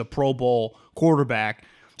 and he's a Pro Bowl quarterback,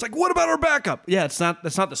 it's like, what about our backup? Yeah, that's not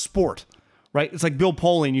the sport. Right? It's like Bill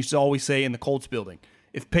Polian used to always say in the Colts building,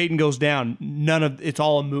 if Peyton goes down, it's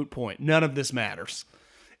all a moot point. None of this matters.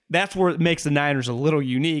 That's where it makes the Niners a little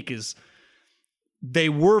unique is they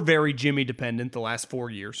were very Jimmy dependent the last 4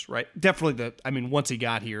 years, right? Definitely once he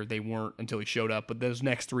got here, they weren't until he showed up, but those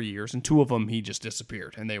next 3 years, and 2 of them, he just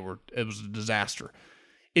disappeared, and it was a disaster.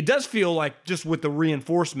 It does feel like just with the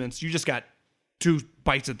reinforcements, you just got 2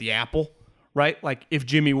 bites at the apple, right? Like if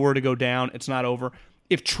Jimmy were to go down, it's not over.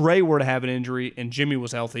 If Trey were to have an injury and Jimmy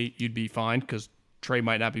was healthy, you'd be fine because Trey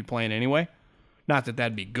might not be playing anyway. Not that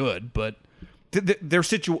that'd be good, but their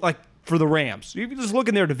like for the Rams, you can just look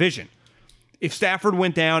in their division. If Stafford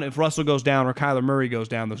went down, if Russell goes down, or Kyler Murray goes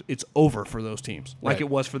down, it's over for those teams, like it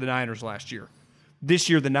was for the Niners last year. This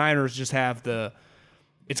year, the Niners just have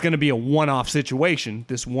it's going to be a one-off situation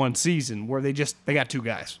this one season where they got two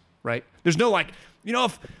guys, right? There's no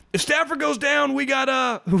if Stafford goes down, we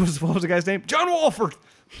got what was the guy's name? John Wolford.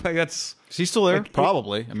 Like is he still there?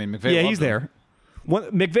 Probably. I mean, McVay. Yeah, he's there.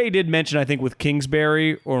 McVay did mention, I think, with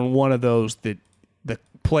Kingsbury or in one of those that the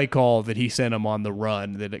play call that he sent him on the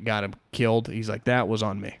run that it got him killed. He's like, that was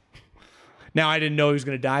on me. Now I didn't know he was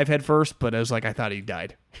going to dive head first, but I was like, I thought he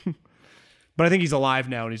died. But I think he's alive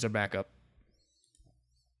now and he's their backup.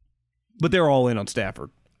 But they're all in on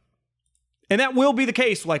Stafford. And that will be the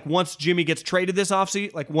case, like, once Jimmy gets traded this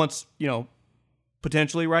offseason, like, once,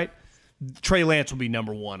 potentially, right? Trey Lance will be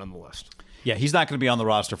number one on the list. Yeah, he's not going to be on the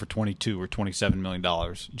roster for $22 or $27 million,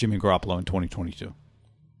 Jimmy Garoppolo in 2022.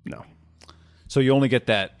 No. So you only get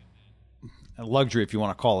that luxury, if you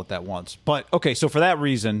want to call it that, once. But, okay, so for that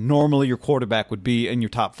reason, normally your quarterback would be in your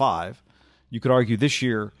top five. You could argue this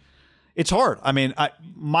year it's hard. I mean,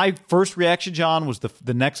 my first reaction, John, was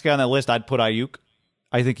the next guy on that list, I'd put Ayuk.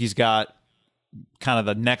 I think he's got kind of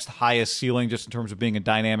the next highest ceiling just in terms of being a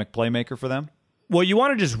dynamic playmaker for them. Well, you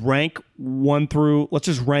want to just rank one through. Let's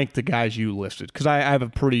just rank the guys you listed because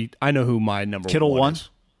I know who my number Kittle one is.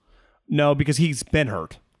 No, because he's been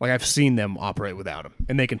hurt. Like, I've seen them operate without him,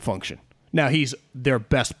 and they can function. Now, he's their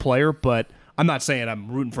best player, but I'm not saying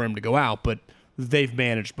I'm rooting for him to go out, but they've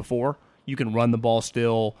managed before. You can run the ball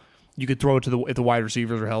still. You could throw it if the wide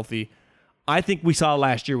receivers are healthy. I think we saw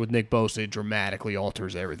last year with Nick Bosa, it dramatically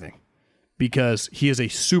alters everything because he is a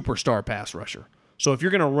superstar pass rusher. So if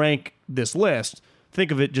you're going to rank this list,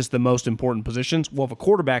 think of it just the most important positions. Well, if a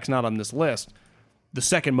quarterback's not on this list, the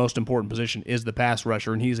second most important position is the pass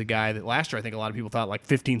rusher, and he's a guy that last year I think a lot of people thought like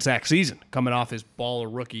 15-sack season coming off his baller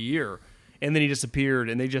rookie year, and then he disappeared,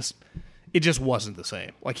 and it just wasn't the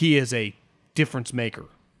same. Like, he is a difference maker,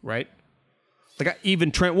 right? Like,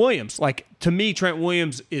 even Trent Williams. Like, to me, Trent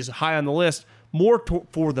Williams is high on the list more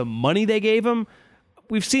for the money they gave him.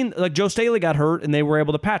 We've seen, like, Joe Staley got hurt, and they were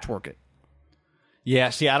able to patchwork it.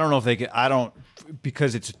 Yeah, see, I don't know if they could. I don't,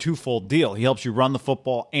 because it's a twofold deal. He helps you run the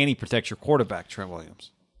football and he protects your quarterback, Trent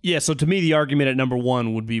Williams. Yeah, so to me, the argument at number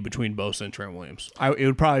one would be between Bosa and Trent Williams. It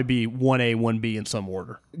would probably be 1A, 1B in some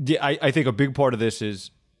order. Yeah, I think a big part of this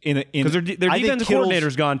is because their defensive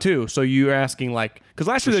coordinator's gone too. So you're asking, like, because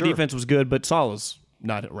last year their defense was good, but Saleh's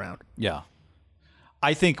not around. Yeah.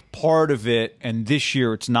 I think part of it, and this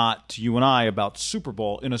year it's not to you and I about Super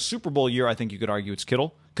Bowl. In a Super Bowl year, I think you could argue it's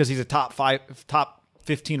Kittle because he's a top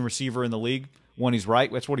 15 receiver in the league when he's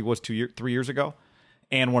right. That's what he was 3 years ago,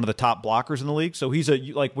 and one of the top blockers in the league. So he's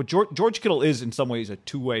what George Kittle is in some ways a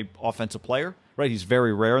two-way offensive player, right? He's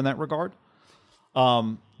very rare in that regard.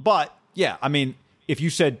 But yeah, I mean, if you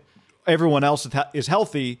said everyone else is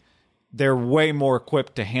healthy, they're way more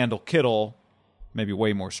equipped to handle Kittle, maybe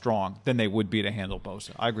way more strong than they would be to handle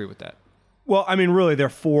Bosa. I agree with that. Well, I mean, really, their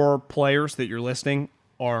four players that you're listing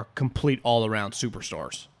are complete all-around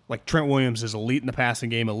superstars. Like, Trent Williams is elite in the passing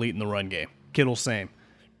game, elite in the run game. Kittle, same.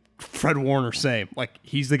 Fred Warner, same. Like,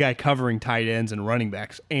 he's the guy covering tight ends and running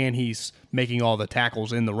backs, and he's making all the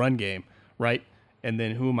tackles in the run game, right? And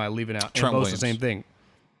then who am I leaving out? Trent Bosa, Williams. same thing.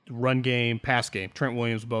 Run game, pass game. Trent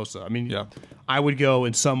Williams, Bosa. I mean, yeah. I would go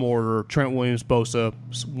in some order. Trent Williams, Bosa,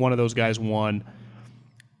 one of those guys won.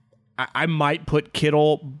 I might put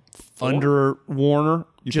Kittle under Warner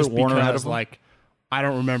just put Warner ahead because, of him? like, I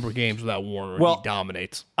don't remember games without Warner. And he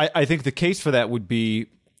dominates. I think the case for that would be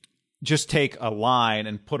just take a line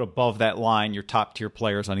and put above that line your top tier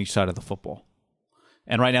players on each side of the football.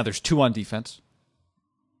 And right now there's 2 on defense,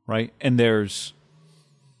 right? And there's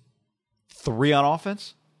 3 on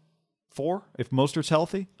offense, 4 if Mostert's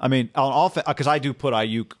healthy. I mean, on offense, because I do put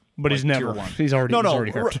Ayuk. But he's never. He's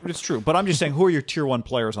already hurt. It's true. But I'm just saying, who are your tier 1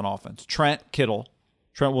 players on offense? Trent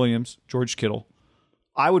Williams, George Kittle.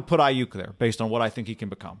 I would put Ayuk there based on what I think he can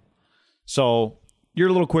become. So you're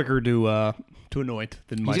a little quicker to anoint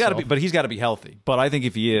than myself. He's got to be healthy. But I think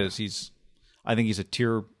if he is, I think he's a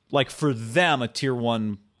tier, like, for them, a tier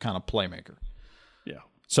 1 kind of playmaker. Yeah.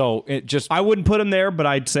 So I wouldn't put him there, but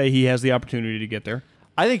I'd say he has the opportunity to get there.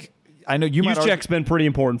 I know you might argue, Juszczyk's been pretty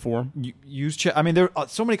important for him. Juszczyk. I mean, there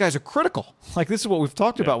so many guys are critical. Like, this is what we've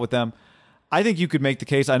talked about with them. I think you could make the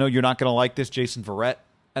case. I know you're not going to like this, Jason Verrett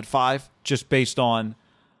at 5, just based on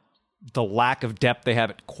the lack of depth they have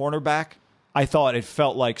at cornerback. I thought it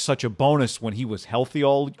felt like such a bonus when he was healthy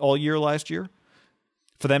all year last year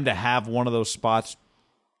for them to have one of those spots,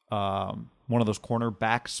 one of those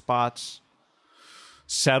cornerback spots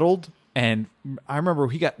settled. And I remember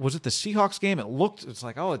was it the Seahawks game? It's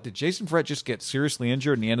like, oh, did Jason Verrett just get seriously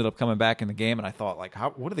injured? And he ended up coming back in the game. And I thought, like,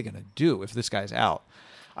 what are they going to do if this guy's out?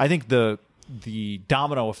 I think the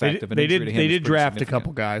domino effect of an injury to him they is did pretty draft a significant.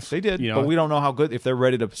 couple guys. They did, you know. but we don't know how good, if they're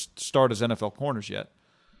ready to start as NFL corners yet.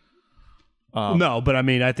 No, but I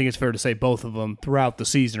mean, I think it's fair to say both of them throughout the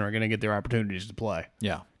season are going to get their opportunities to play.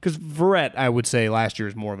 Yeah. Because Verrett, I would say last year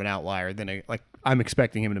is more of an outlier than I'm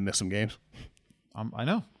expecting him to miss some games. I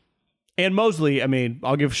know. And Mosley, I mean,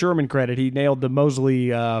 I'll give Sherman credit. He nailed the Mosley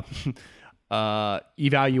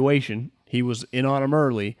evaluation. He was in on him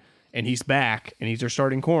early, and he's back, and he's their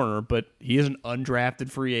starting corner, but he is an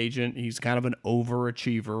undrafted free agent. He's kind of an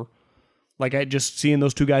overachiever. Like, I just seeing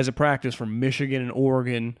those two guys at practice from Michigan and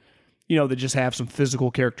Oregon, you know, that just have some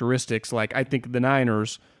physical characteristics. Like, I think the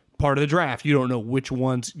Niners, part of the draft, you don't know which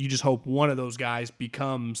ones. You just hope one of those guys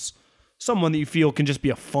becomes someone that you feel can just be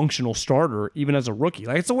a functional starter, even as a rookie.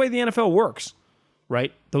 Like, it's the way the NFL works,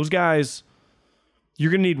 right? Those guys,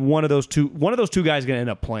 you're going to need one of those two. One of those two guys is going to end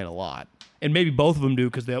up playing a lot. And maybe both of them do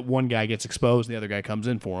because that one guy gets exposed and the other guy comes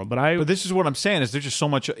in for him. But this is what I'm saying is there's just so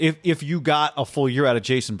much. If you got a full year out of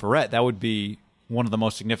Jason Verrett, that would be one of the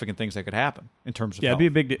most significant things that could happen in terms of it'd be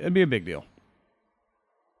a big deal.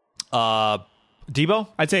 Debo?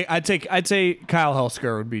 I'd say Kyle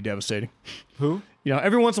Helsker would be devastating. Who? You know,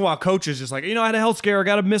 every once in a while, coaches just like, you know, I had a health scare, I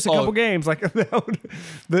got to miss a couple games. Like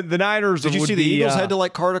the Niners. Did you would see be, the Eagles had to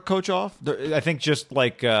like cart a coach off? I think just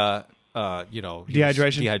like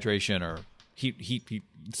dehydration or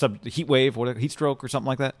heat wave, heat stroke or something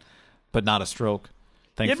like that, but not a stroke.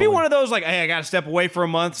 Thankfully. It'd be one of those like, hey, I got to step away for a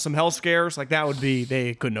month, some health scares. Like that would be,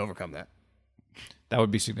 they couldn't overcome that. That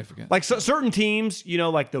would be significant. Like certain teams, you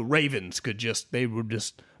know, like the Ravens they would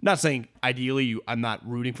just, not saying ideally I'm not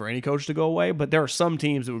rooting for any coach to go away, but there are some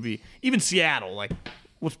teams that would be, even Seattle, like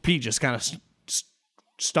with Pete just kind of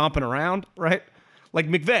stomping around, right? Like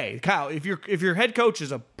McVay, Kyle, if your head coach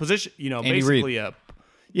is a position, you know, Andy basically Reid.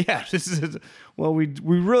 this is, well, we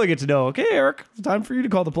really get to know, okay, Eric, it's time for you to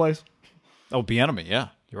call the plays. Oh, Bieniemy, yeah,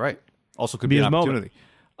 you're right. Also could Be be an his moment.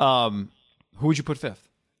 opportunity. Who would you put fifth?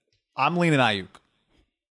 I'm leaning Ayuk.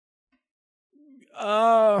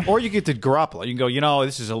 Or you get to Garoppolo. You can go, you know,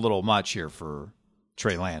 this is a little much here for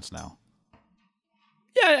Trey Lance now.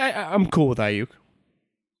 Yeah, I'm cool with Ayuk.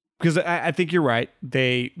 Because I think you're right.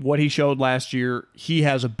 What he showed last year, he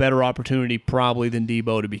has a better opportunity probably than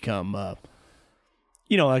Debo to become,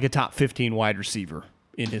 like a top 15 wide receiver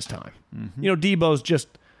in his time. Mm-hmm. You know, Debo's just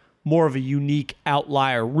more of a unique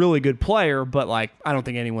outlier, really good player, but like I don't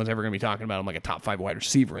think anyone's ever going to be talking about him like a top 5 wide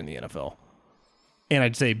receiver in the NFL. And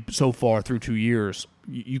I'd say so far through 2 years,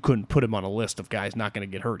 you couldn't put him on a list of guys not going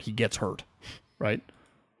to get hurt. He gets hurt, right?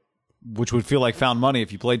 Which would feel like found money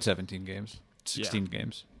if you played 17 games, 16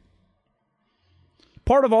 games.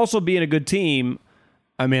 Part of also being a good team,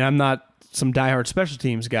 I mean, I'm not some diehard special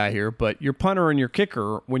teams guy here, but your punter and your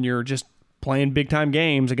kicker, when you're just playing big-time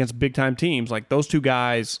games against big-time teams, like those two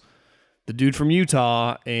guys, the dude from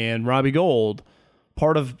Utah and Robbie Gould,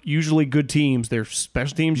 part of usually good teams, their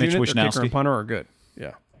special teams Mitch unit, their kicker Wisnowski. and punter are good.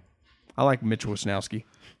 Yeah. I like Mitch Wisnowski.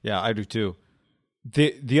 Yeah, I do too.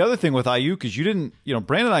 The other thing with Ayuk is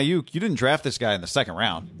Brandon Ayuk, you didn't draft this guy in the second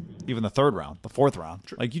round, even the third round, the fourth round.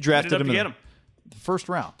 Like you drafted him in the first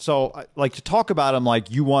round. So like to talk about him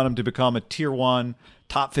like you want him to become a tier 1,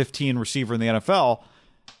 top 15 receiver in the NFL,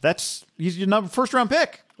 he's your first round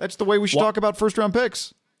pick. That's the way we should talk about first round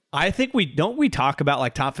picks. I think we talk about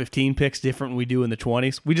like top 15 picks different than we do in the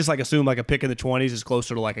 20s. We just like assume like a pick in the 20s is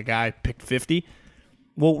closer to like a guy picked 50.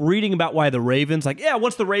 Well, reading about why the Ravens,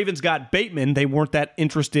 once the Ravens got Bateman, they weren't that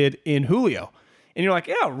interested in Julio. And you're like,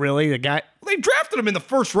 yeah, really? The guy, they drafted him in the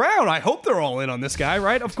first round. I hope they're all in on this guy,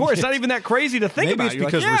 right? Of course. It's not even that crazy to think about. Maybe it's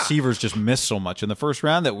because receivers just miss so much in the first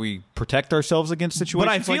round that we protect ourselves against situations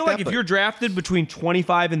like that. But I feel like if you're drafted between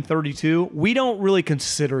 25 and 32, we don't really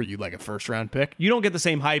consider you like a first-round pick. You don't get the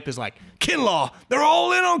same hype as like Kinlaw. They're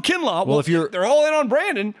all in on Kinlaw. Well, they're all in on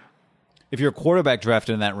Brandon. If you're a quarterback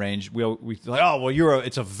drafted in that range, we like, oh, well,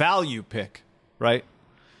 it's a value pick, right?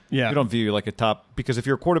 Yeah. We don't view you like a top, because if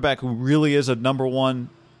you're a quarterback who really is a number 1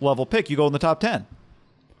 level pick, you go in the top 10.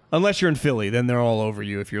 Unless you're in Philly, then they're all over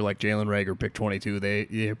you. If you're like Jalen Reagor, pick 22,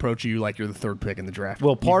 they approach you like you're the third pick in the draft.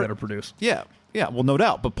 Well, you better produce. Yeah, well, no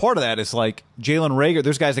doubt. But part of that is like Jalen Reagor.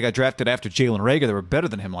 There's guys that got drafted after Jalen Reagor that were better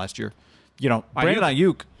than him last year. You know, Brandon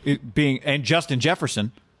Ayuk and Justin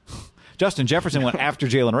Jefferson. Justin Jefferson went after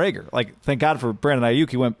Jalen Reagor. Like, thank God for Brandon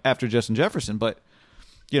Ayuk, he went after Justin Jefferson. But,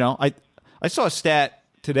 I saw a stat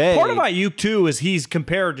today. Part of Ayuk, too, is he's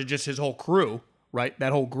compared to just his whole crew, right?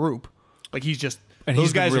 That whole group. Like, he's just, and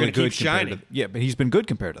those guys really are going to keep shining. But he's been good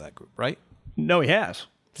compared to that group, right? No, he has.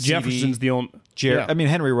 Jefferson's the only. Yeah. I mean,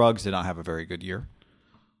 Henry Ruggs did not have a very good year.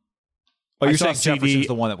 Oh, you're saying Jefferson's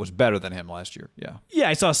the one that was better than him last year? Yeah. Yeah,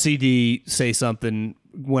 I saw CD say something,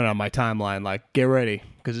 went on my timeline like, get ready,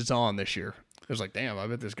 because it's on this year. I was like, damn, I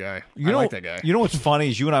bet this guy. I like that guy. You know what's funny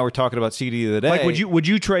is you and I were talking about CD the other day. Like, would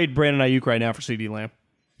you trade Brandon Ayuk right now for CD Lamb?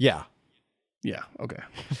 Yeah. Yeah, okay.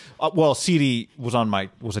 Well, CD was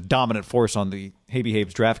a dominant force on the Hey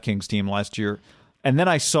Behaves DraftKings team last year. And then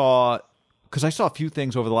I saw a few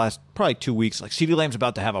things over the last probably 2 weeks, like CD Lamb's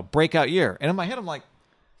about to have a breakout year. And in my head, I'm like,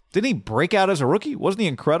 didn't he break out as a rookie? Wasn't he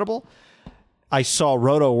incredible? I saw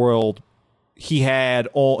Roto World. He was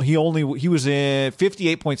in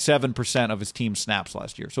 58.7% of his team snaps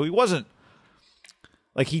last year. So he wasn't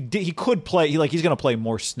like he could play. He's going to play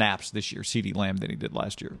more snaps this year, CD Lamb, than he did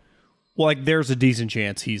last year. Well, like there's a decent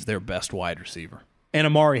chance he's their best wide receiver. And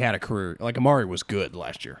Amari had a career. Like Amari was good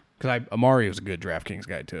last year because Amari was a good DraftKings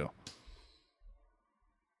guy too.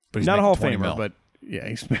 But he's not a Hall of $20 Famer, million. but yeah,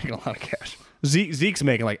 he's making a lot of cash. Zeke's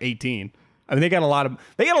making like 18. I mean, they got a lot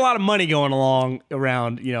of money going along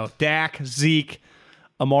around. Dak, Zeke,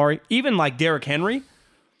 Amari, even like Derrick Henry.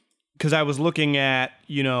 Because I was looking at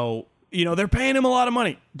they're paying him a lot of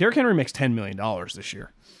money. Derrick Henry makes $10 million this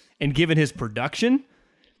year, and given his production,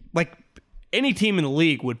 like any team in the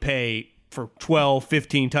league would pay for 12,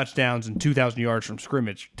 15 touchdowns and 2,000 yards from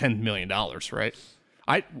scrimmage $10 million, right?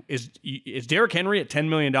 Is Derrick Henry at $10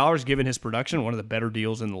 million given his production one of the better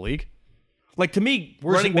deals in the league? Like to me,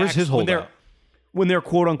 where's his holdout? When they're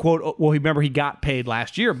quote unquote, well, remember he got paid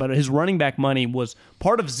last year, but his running back money was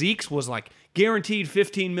part of Zeke's was like guaranteed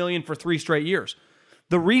 $15 million for 3 straight years.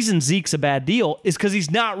 The reason Zeke's a bad deal is because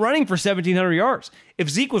he's not running for 1,700 yards. If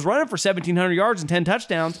Zeke was running for 1,700 yards and 10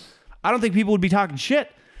 touchdowns, I don't think people would be talking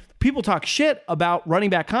shit. People talk shit about running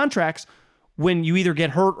back contracts when you either get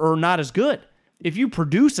hurt or not as good. If you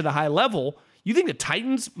produce at a high level, you think the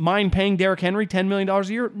Titans mind paying Derrick Henry $10 million a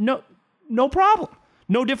year? No problem.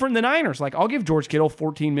 No different than the Niners. Like, I'll give George Kittle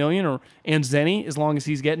 $14 million and Zenny as long as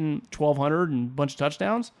he's getting 1,200 and a bunch of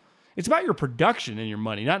touchdowns. It's about your production and your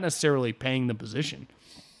money, not necessarily paying the position.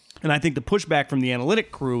 And I think the pushback from the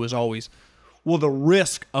analytic crew is always, well, the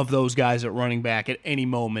risk of those guys at running back at any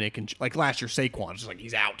moment, it can, like last year, Saquon, just like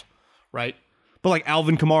he's out, right? But like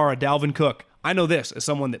Alvin Kamara, Dalvin Cook, I know this as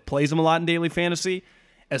someone that plays them a lot in daily fantasy,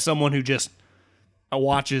 as someone who just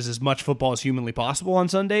watches as much football as humanly possible on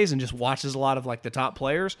Sundays and just watches a lot of like the top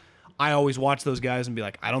players. I always watch those guys and be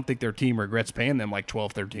like, I don't think their team regrets paying them like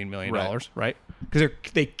 $12, $13 million, right? Because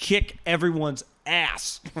they kick everyone's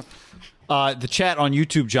ass. The chat on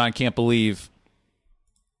YouTube, John, can't believe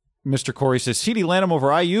Mr. Corey says, CeeDee Lamb over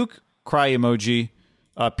Ayuk, cry emoji.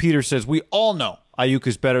 Peter says, we all know Ayuk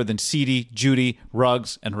is better than CeeDee, Judy,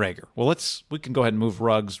 Ruggs, and Rager. Well, we can go ahead and move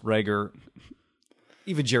Ruggs, Rager,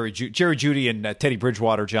 even Jerry Judy and Teddy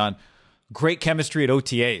Bridgewater, John. Great chemistry at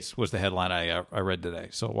OTAs was the headline I read today.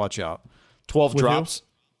 So watch out. 12 With drops.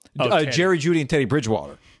 Jerry Judy and Teddy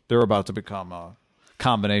Bridgewater. They're about to become a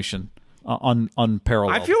combination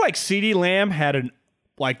unparalleled. I feel like CeeDee Lamb had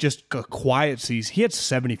just a quiet season. He had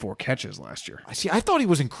 74 catches last year. I thought he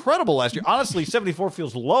was incredible last year. Honestly, 74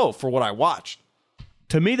 feels low for what I watched.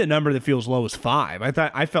 To me, the number that feels low is 5.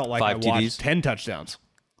 I felt like 5 I TDs. watched 10 touchdowns.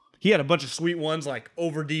 He had a bunch of sweet ones like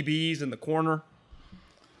over DBs in the corner.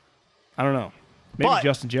 I don't know. Maybe But-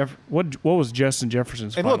 Justin Jefferson. What was Justin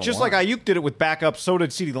Jefferson's And final look, just line? like Ayuk did it with backup, so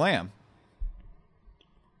did CeeDee Lamb.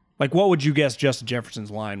 Like, what would you guess Justin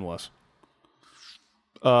Jefferson's line was?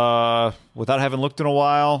 Without having looked in a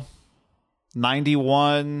while,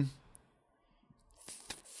 91.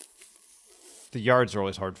 The yards are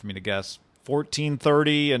always hard for me to guess. 14,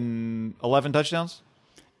 30, and 11 touchdowns?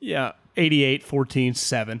 Yeah, 88, 14,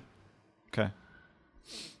 7. Okay.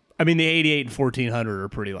 I mean, the 88 and 1,400 are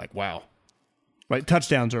pretty like, wow. Right?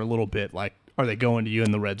 Touchdowns are a little bit like, are they going to you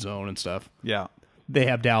in the red zone and stuff? Yeah. They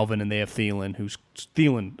have Dalvin and they have Thielen, who's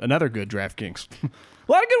Thielen, another good DraftKings.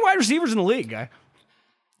 A lot of good wide receivers in the league, guy.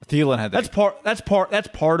 Thielen had that. That's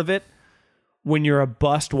part of it. When you're a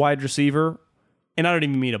bust wide receiver, and I don't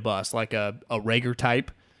even mean a bust, like a Rager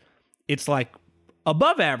type, it's like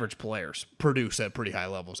above average players produce at pretty high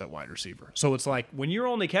levels at wide receiver. So it's like when you're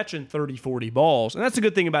only catching 30, 40 balls, and that's a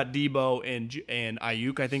good thing about Debo and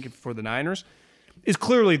Ayuk, I think, for the Niners, is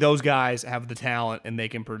clearly those guys have the talent and they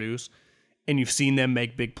can produce. And you've seen them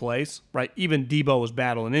make big plays, right? Even Debo was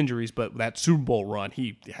battling injuries, but that Super Bowl run,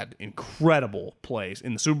 he had incredible plays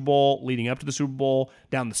in the Super Bowl, leading up to the Super Bowl,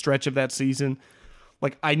 down the stretch of that season.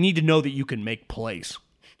 Like, I need to know that you can make plays.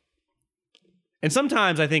 And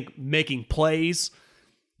sometimes I think making plays,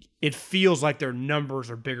 it feels like their numbers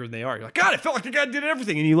are bigger than they are. You're like, God, it felt like the guy did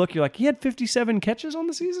everything. And you look, you're like, he had 57 catches on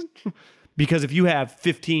the season? Because if you have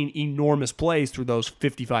 15 enormous plays through those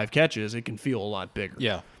 55 catches, it can feel a lot bigger.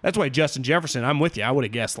 Yeah. That's why Justin Jefferson, I'm with you. I would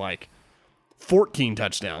have guessed like 14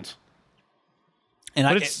 touchdowns. And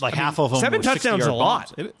But it's like half of them 7 were touchdowns is a 60-yard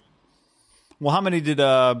lot. bombs. Well, how many did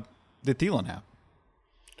Thielen have?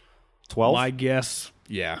 12? My guess,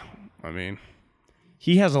 yeah. I mean,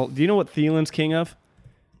 he has a. Do you know what Thielen's king of?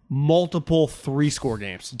 Multiple 3-score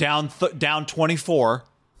games. Down 24.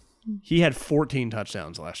 He had 14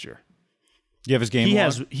 touchdowns last year. You have his game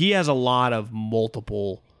log? He has a lot of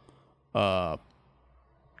multiple touchdown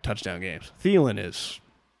games. Thielen is.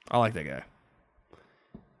 I like that guy.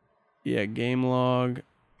 Yeah, game log.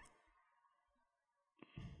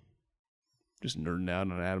 Just nerding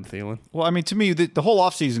out on Adam Thielen. Well, I mean, to me, the whole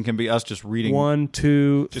offseason can be us just reading. 1,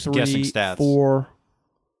 2, just 3, guessing stats. 4.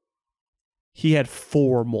 He had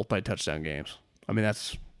 4 multi-touchdown games. I mean,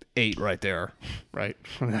 that's 8 right there, right?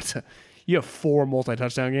 I mean, you have 4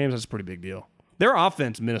 multi-touchdown games. That's a pretty big deal. Their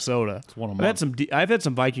offense, Minnesota. It's one a I've had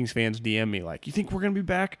some Vikings fans DM me like, "You think we're going to be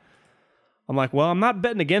back?" I'm like, "Well, I'm not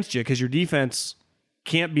betting against you because your defense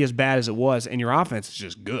can't be as bad as it was, and your offense is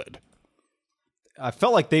just good." I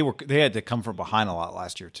felt like they had to come from behind a lot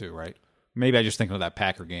last year too, right? Maybe I just think of that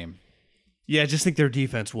Packer game. Yeah, I just think their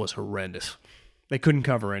defense was horrendous. They couldn't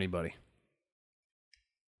cover anybody.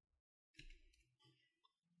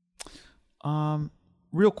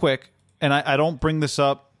 Real quick, and I don't bring this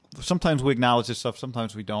up. Sometimes we acknowledge this stuff,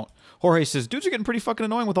 sometimes we don't. Jorge says, dudes are getting pretty fucking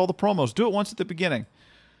annoying with all the promos. Do it once at the beginning.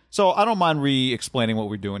 So I don't mind re-explaining what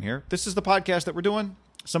we're doing here. This is the podcast that we're doing.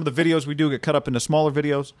 Some of the videos we do get cut up into smaller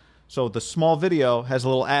videos. So the small video has a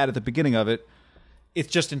little ad at the beginning of it.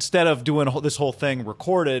 It's just instead of doing this whole thing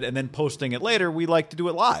recorded and then posting it later, we like to do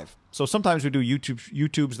it live. So sometimes we do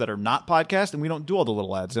YouTubes that are not podcast, and we don't do all the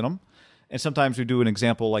little ads in them. And sometimes we do an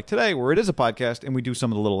example like today where it is a podcast and we do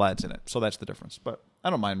some of the little ads in it. So that's the difference. But I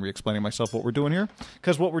don't mind re-explaining myself what we're doing here.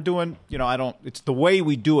 Because what we're doing, it's the way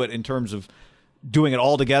we do it in terms of doing it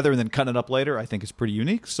all together and then cutting it up later, I think is pretty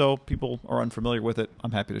unique. So people are unfamiliar with it.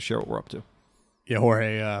 I'm happy to share what we're up to. Yeah,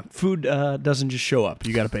 Jorge, food doesn't just show up.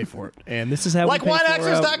 You got to pay for it. And this is how like we pay for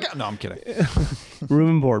wineaccess.com. No, I'm kidding.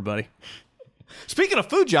 room and board, buddy. Speaking of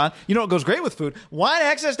food, John, you know what goes great with food?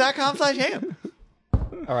 Wineaccess.com/ham.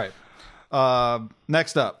 All right.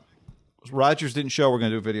 Next up, Rodgers didn't show. We're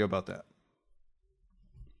going to do a video about that,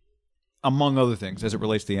 among other things, as it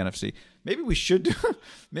relates to the NFC. Maybe we should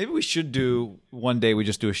do one day. We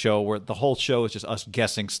just do a show where the whole show is just us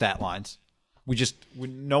guessing stat lines.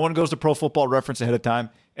 No one goes to Pro Football Reference ahead of time,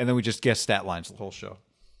 and then we just guess stat lines the whole show.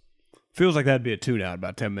 Feels like that'd be a tune-out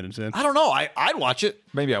about 10 minutes in. I don't know. I'd watch it.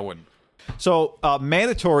 Maybe I wouldn't. So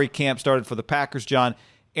mandatory camp started for the Packers, John.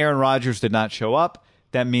 Aaron Rodgers did not show up.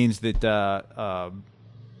 That means that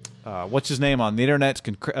what's his name on the internet's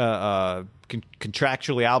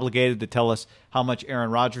contractually obligated to tell us how much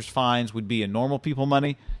Aaron Rodgers fines would be in normal people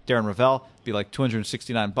money. Darren Ravel be like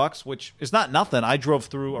 $269, which is not nothing. I drove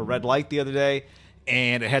through a red light the other day,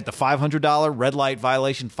 and it had the $500 red light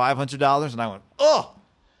violation, $500, and I went, oh.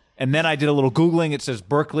 And then I did a little Googling. It says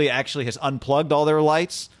Berkeley actually has unplugged all their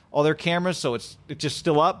lights, all their cameras, so it's just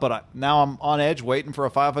still up. But now I'm on edge waiting for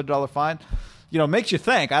a $500 fine. Makes you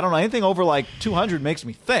think. I don't know. Anything over like 200 makes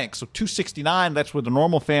me think. So 269, that's with a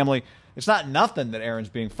normal family. It's not nothing that Aaron's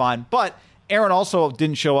being fined. But Aaron also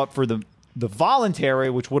didn't show up for the voluntary,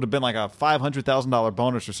 which would have been like a $500,000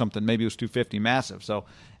 bonus or something. Maybe it was $250, massive. So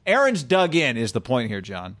Aaron's dug in is the point here,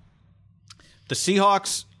 John. The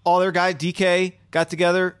Seahawks, all their guys, DK, got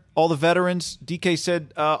together, all the veterans. DK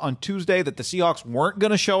said on Tuesday that the Seahawks weren't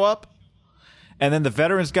going to show up. And then the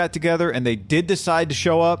veterans got together, and they did decide to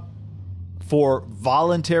show up for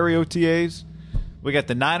voluntary OTAs. We got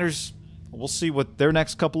the Niners. We'll see what their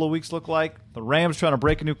next couple of weeks look like. The Rams trying to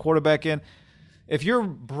break a new quarterback in. If you're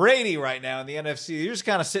Brady right now in the NFC, you're just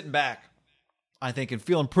kind of sitting back, I think, and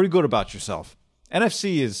feeling pretty good about yourself.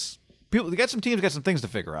 NFC is people. They got some teams, got some things to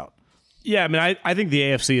figure out. Yeah, I mean, I think the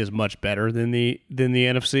AFC is much better than the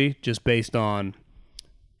NFC, just based on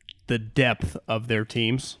the depth of their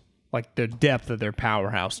teams. Like the depth of their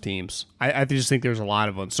powerhouse teams. I just think there's a lot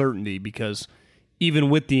of uncertainty because even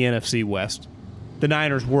with the NFC West, the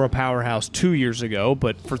Niners were a powerhouse 2 years ago,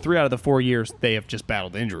 but for 3 out of the 4 years, they have just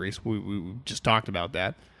battled injuries. We just talked about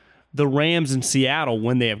that. The Rams in Seattle,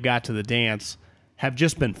 when they have got to the dance, have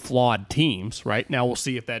just been flawed teams, right? Now we'll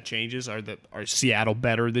see if that changes. Are Seattle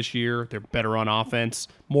better this year? They're better on offense,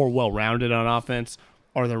 more well-rounded on offense.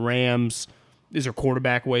 Are the Rams, is their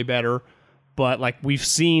quarterback way better? But like we've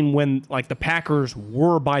seen when like the Packers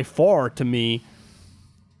were by far, to me,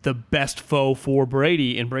 the best foe for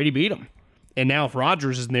Brady, and Brady beat them. And now if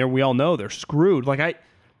Rodgers is in there, we all know they're screwed. Like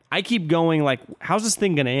I keep going like, how's this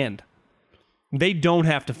thing going to end? They don't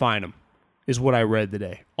have to fine him, is what I read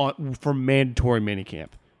today, for mandatory minicamp.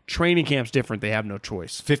 Training camp's different. They have no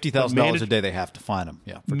choice. $50,000 a day they have to fine him.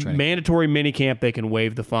 Yeah, for training. Mandatory minicamp, they can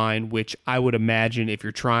waive the fine, which I would imagine if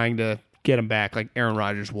you're trying to get him back, like Aaron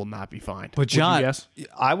Rodgers will not be fined. But John,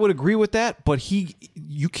 I would agree with that, but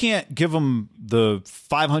you can't give him the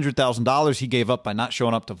 $500,000 he gave up by not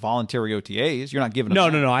showing up to voluntary OTAs. You're not giving him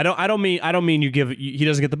No. I don't mean he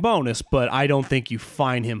doesn't get the bonus, but I don't think you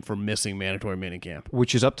fine him for missing mandatory minicamp,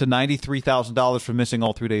 which is up to $93,000 for missing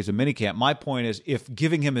all 3 days of minicamp. My point is, if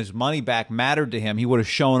giving him his money back mattered to him, he would have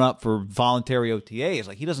shown up for voluntary OTAs.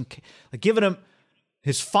 Like, he doesn't like giving him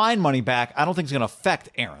his fine money back. I don't think it's going to affect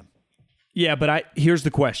Aaron. Yeah, but here's the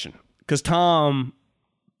question. Because Tom,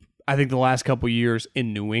 I think the last couple of years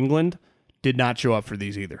in New England, did not show up for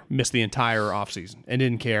these either. Missed the entire offseason and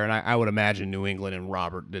didn't care. And I would imagine New England and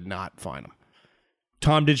Robert did not fine him.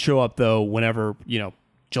 Tom did show up, though, whenever,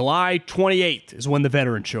 July 28th is when the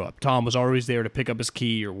veterans show up. Tom was always there to pick up his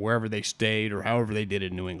key or wherever they stayed or however they did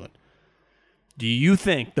it in New England. Do you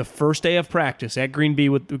think the first day of practice at Green Bay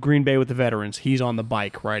with the veterans, he's on the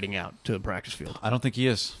bike riding out to the practice field? I don't think he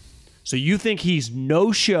is. So you think he's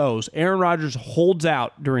no shows, Aaron Rodgers holds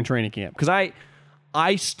out during training camp? Because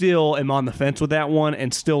I still am on the fence with that one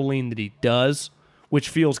and still lean that he does, which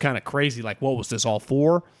feels kind of crazy. Like, what was this all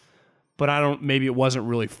for? But maybe it wasn't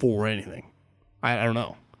really for anything. I don't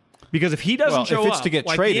know. Because if he doesn't show up, if it's to get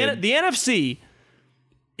traded, the NFC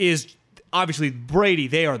is obviously Brady,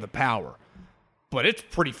 they are the power. But it's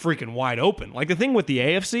pretty freaking wide open. Like, the thing with the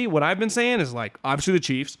AFC, what I've been saying is, like, obviously the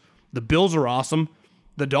Chiefs, the Bills are awesome.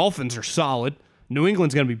 The Dolphins are solid. New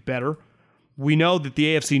England's going to be better. We know that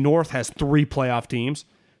the AFC North has 3 playoff teams.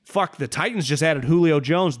 Fuck, the Titans just added Julio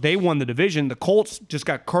Jones. They won the division. The Colts just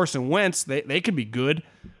got Carson Wentz. They could be good.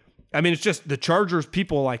 I mean, it's just the Chargers,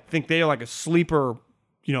 people think they are like a sleeper,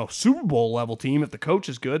 Super Bowl level team if the coach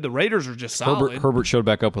is good. The Raiders are just solid. Herbert showed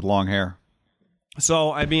back up with long hair.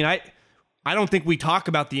 So, I mean, I don't think we talk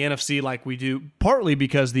about the NFC like we do, partly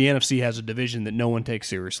because the NFC has a division that no one takes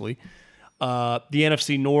seriously. The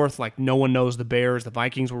NFC North, no one knows the Bears. The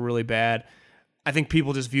Vikings were really bad. I think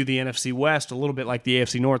people just view the NFC West a little bit like the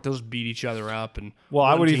AFC North. Those beat each other up. And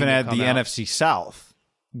I would even add the NFC South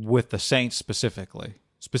with the Saints specifically.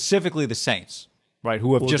 Specifically the Saints, right,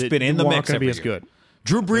 who have just been in the mix every year. Good.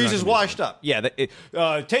 Drew Brees is washed up. Yeah,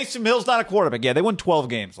 Taysom Hill's not a quarterback. Yeah, they won 12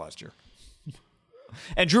 games last year.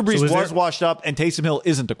 And Drew Brees was washed up, and Taysom Hill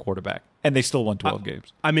isn't a quarterback, and they still won 12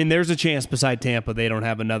 games. I mean, there's a chance beside Tampa they don't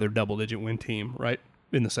have another double-digit win team, right,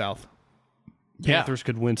 in the South. Panthers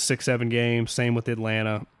could win 6-7 games. Same with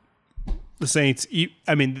Atlanta. The Saints,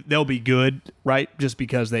 I mean, they'll be good, right, just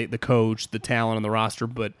because the coach, the talent on the roster,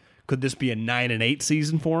 but could this be a 9-8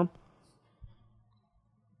 season for them?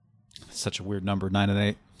 Such a weird number,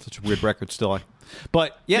 9-8. Such a weird record still.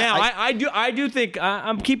 But yeah, now I do think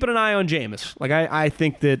I'm keeping an eye on Jameis. I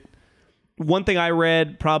think that one thing I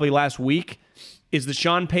read probably last week is that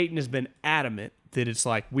Sean Payton has been adamant that it's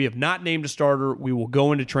we have not named a starter. We will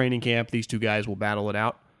go into training camp. These two guys will battle it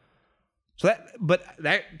out. So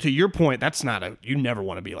that to your point, that's not you never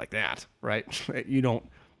want to be like that, right? You don't.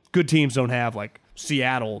 Good teams don't have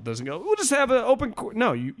Seattle doesn't go. We'll just have an open.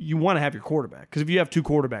 No, you want to have your quarterback because if you have 2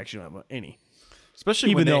 quarterbacks, you don't have any.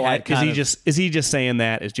 Especially even when though is he just saying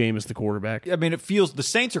that as Jameis the quarterback? I mean, it feels the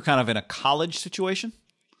Saints are kind of in a college situation,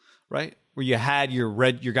 right? Where you had your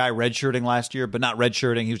guy redshirting last year, but not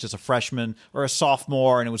redshirting. He was just a freshman or a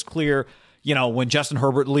sophomore, and it was clear, when Justin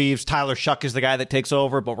Herbert leaves, Tyler Shuck is the guy that takes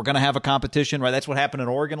over. But we're going to have a competition, right? That's what happened in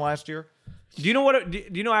Oregon last year. Do you know do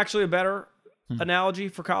you know actually a better analogy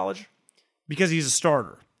for college? Because he's a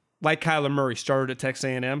starter, like Kyler Murray started at Texas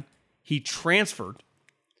A&M. He transferred.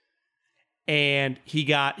 And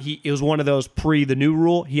it was one of those the new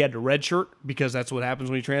rule. He had to redshirt because that's what happens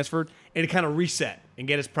when he transferred. And it kind of reset and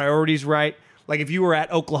get his priorities right. If you were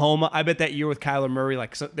at Oklahoma, I bet that year with Kyler Murray,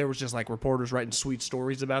 there was just reporters writing sweet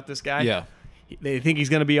stories about this guy. Yeah. They think he's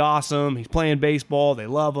going to be awesome. He's playing baseball. They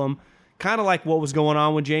love him. Kind of like what was going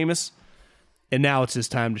on with Jameis. And now it's his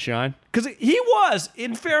time to shine. Because he was,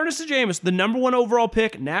 in fairness to Jameis, the number 1 overall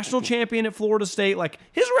pick, national champion at Florida State.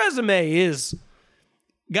 His resume is...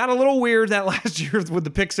 Got a little weird that last year with the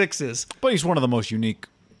pick sixes. But he's one of the most unique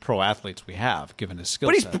pro athletes we have, given his skill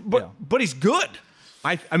set. But he's good.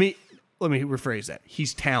 I mean, let me rephrase that.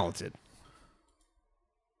 He's talented.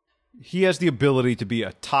 He has the ability to be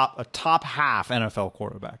a top half NFL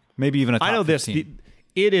quarterback. Maybe even a top 15. I know 15.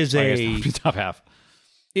 It is top half.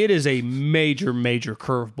 It is a major, major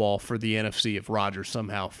curveball for the NFC if Rodgers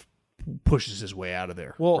somehow pushes his way out of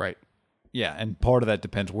there. Well, right. Yeah, and part of that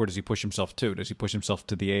depends, where does he push himself to? Does he push himself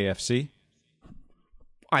to the AFC?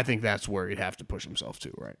 I think that's where he'd have to push himself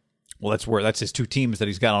to, right? Well, that's his 2 teams that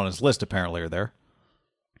he's got on his list apparently are there.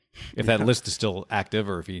 If that list is still active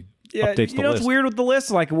or if he updates the list. It's weird with the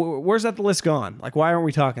list. Like, where's that the list gone? Like, why aren't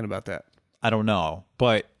we talking about that? I don't know.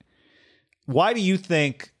 But why do you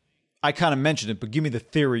think, I kind of mentioned it, but give me the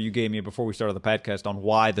theory you gave me before we started the podcast on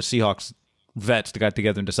why the Seahawks vets got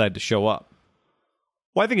together and decided to show up.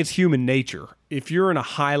 Well, I think it's human nature. If you're in a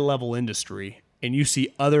high-level industry and you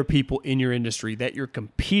see other people in your industry that you're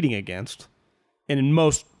competing against, and in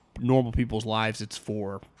most normal people's lives it's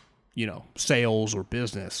for, sales or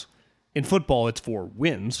business. In football, it's for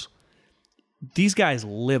wins. These guys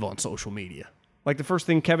live on social media. Like the first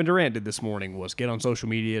thing Kevin Durant did this morning was get on social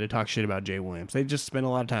media to talk shit about Jay Williams. They just spend a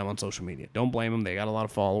lot of time on social media. Don't blame them. They got a lot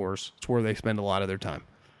of followers. It's where they spend a lot of their time.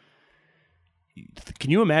 Can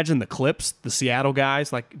you imagine the clips, the Seattle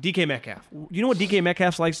guys, like DK Metcalf? You know what DK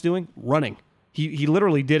Metcalf likes doing? Running. He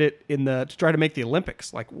literally did it to try to make the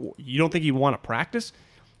Olympics. Like, you don't think he'd want to practice?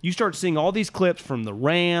 You start seeing all these clips from the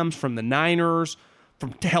Rams, from the Niners,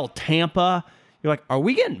 from Tampa. You're like, are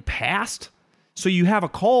we getting passed? So you have a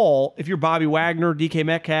call, if you're Bobby Wagner, DK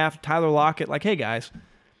Metcalf, Tyler Lockett, like, hey guys,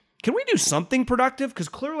 can we do something productive? Because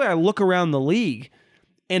clearly I look around the league,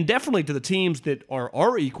 and definitely to the teams that are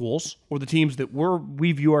our equals, or the teams that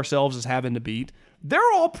we view ourselves as having to beat, they're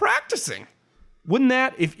all practicing. Wouldn't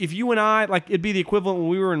that, if you and I, like, it'd be the equivalent when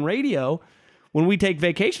we were in radio, when we take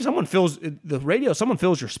vacation, someone fills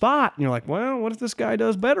your spot, and you're like, well, what if this guy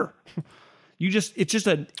does better? We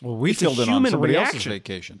filled in on somebody else's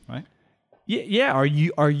vacation, right? Yeah. Are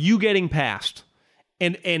you getting passed?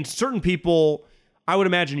 And certain people, I would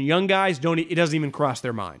imagine young guys it doesn't even cross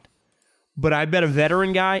their mind. But I bet a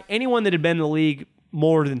veteran guy, anyone that had been in the league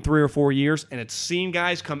more than 3 or 4 years and had seen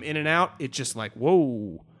guys come in and out, it's just like,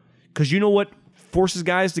 whoa. Because you know what forces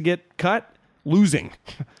guys to get cut? Losing.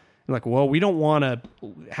 Like, well, we don't want to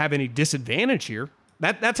have any disadvantage here.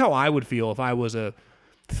 That's how I would feel if I was a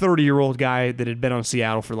 30-year-old guy that had been on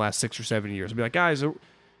Seattle for the last 6 or 7 years. I'd be like, guys,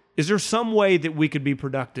 is there some way that we could be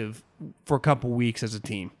productive for a couple weeks as a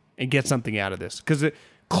team and get something out of this? Because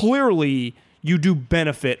clearly you do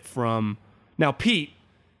benefit from... Now, Pete,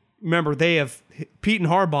 remember, Pete and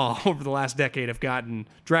Harbaugh over the last decade have gotten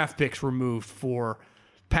draft picks removed for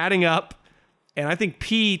padding up. And I think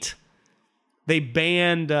Pete, they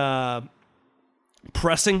banned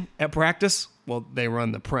pressing at practice. Well, they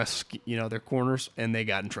run the press, their corners, and they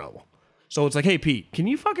got in trouble. So it's like, hey, Pete, can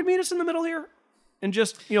you fucking meet us in the middle here? And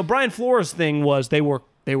just, Brian Flores' thing was they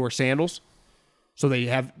wore sandals. So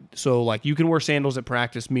you can wear sandals at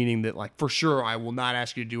practice, meaning that, like, for sure, I will not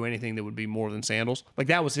ask you to do anything that would be more than sandals. Like,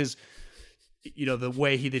 that was his, the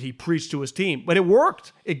way that he preached to his team. But it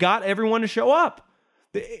worked. It got everyone to show up.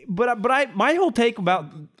 But my whole take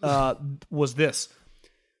about was this: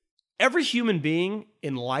 every human being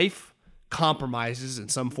in life compromises in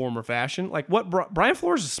some form or fashion. Like, what Brian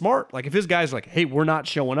Flores is smart. Like, if his guys are like, hey, we're not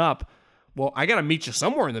showing up, well, I got to meet you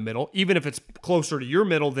somewhere in the middle, even if it's closer to your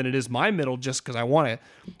middle than it is my middle, just because I want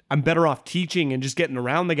to. I'm better off teaching and just getting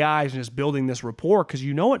around the guys and just building this rapport, because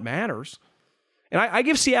it matters. And I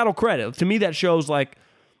give Seattle credit. To me, that shows, like,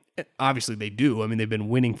 obviously they do. I mean, they've been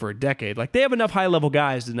winning for a decade. Like, they have enough high-level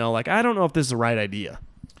guys to know, like, I don't know if this is the right idea.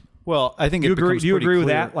 Well, I think do you agree with clear.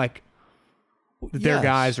 That? Like, that their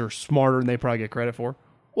guys are smarter than they probably get credit for?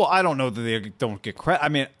 Well, I don't know that they don't get credit. I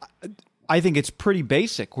mean, I think it's pretty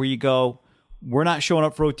basic where you go, we're not showing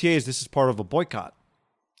up for OTAs. This is part of a boycott.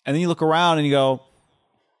 And then you look around and you go,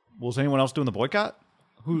 well, is anyone else doing the boycott?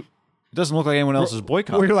 It doesn't look like anyone else is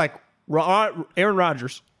boycotting. Where you're like, Aaron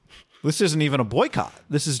Rodgers. This isn't even a boycott.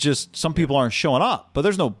 This is just some people aren't showing up, but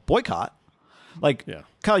there's no boycott. Like,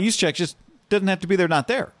 Kyle Juszczyk just doesn't have to be there, not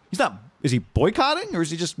there. He's not. Is he boycotting or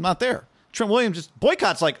is he just not there? Trent Williams just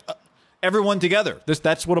boycotts like everyone together.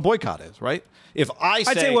 That's what a boycott is, right? If I'm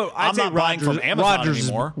not buying from Amazon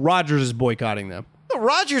anymore. Rodgers is boycotting them. No,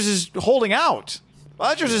 Rodgers is holding out.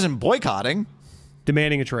 Rodgers isn't boycotting.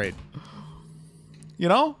 Demanding a trade.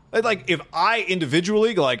 Like, if I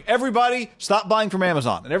individually go, like, everybody stop buying from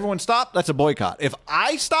Amazon, and everyone stop, that's a boycott. If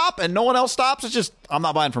I stop and no one else stops, it's just, I'm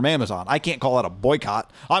not buying from Amazon. I can't call that a boycott.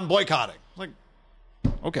 I'm boycotting. Like,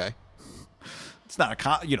 okay. It's not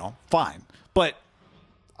fine. But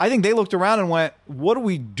I think they looked around and went, what are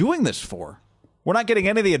we doing this for? We're not getting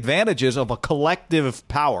any of the advantages of a collective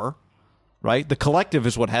power, right? The collective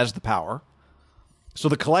is what has the power. So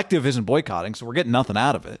the collective isn't boycotting, so we're getting nothing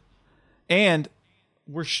out of it. And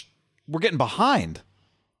we're getting behind,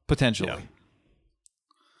 potentially. Yeah.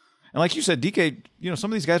 And like you said, DK,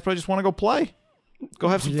 some of these guys probably just want to go play. Go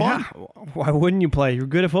have some fun. Why wouldn't you play? You're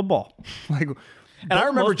good at football. And I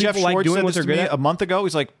remember Jeff Schwartz said this to me a month ago.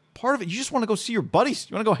 He's like, part of it. You just want to go see your buddies.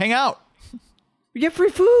 You want to go hang out. You get free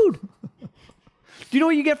food. Do you know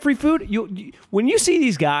what you get free food? When you see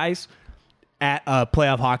these guys at a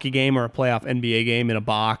playoff hockey game or a playoff NBA game in a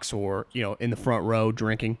box or, in the front row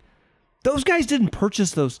drinking, those guys didn't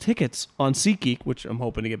purchase those tickets on SeatGeek, which I'm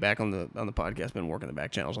hoping to get back on the podcast. Been working the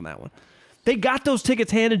back channels on that one. They got those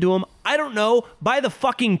tickets handed to them, I don't know, by the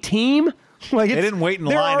fucking team. They didn't wait in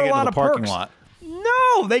line to get to the parking lot.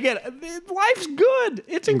 No, life's good.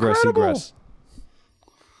 It's incredible. Ingress.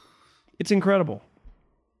 It's incredible.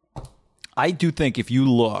 I do think if you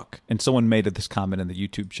look, and someone made this comment in the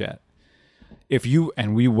YouTube chat,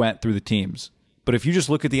 and we went through the teams, but if you just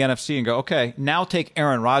look at the NFC and go, okay, now take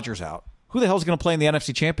Aaron Rodgers out, who the hell is going to play in the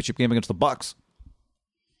NFC Championship game against the Bucs?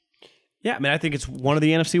 Yeah, I think it's one of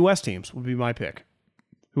the NFC West teams would be my pick.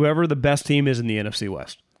 Whoever the best team is in the NFC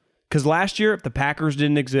West. Because last year, if the Packers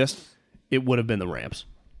didn't exist, it would have been the Rams.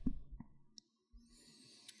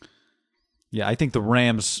 Yeah, I think the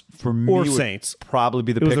Rams, for me, or would Saints. Probably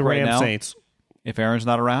be the it was pick the right Rams, now. Saints. If Aaron's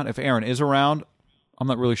not around. If Aaron is around, I'm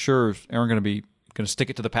not really sure if Aaron going to stick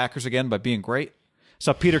it to the Packers again by being great.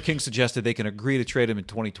 So Peter King suggested they can agree to trade him in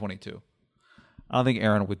 2022. I don't think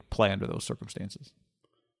Aaron would play under those circumstances.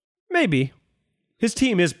 Maybe. His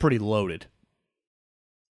team is pretty loaded.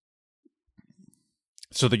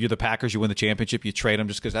 So that you're the Packers, you win the championship, you trade him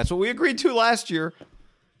just because that's what we agreed to last year.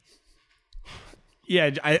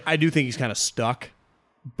 Yeah, I do think he's kind of stuck.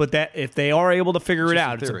 But that if they are able to figure it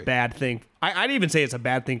out, it's a bad thing. I'd even say it's a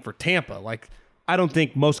bad thing for Tampa. I don't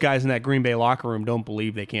think most guys in that Green Bay locker room don't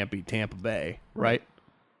believe they can't beat Tampa Bay, right?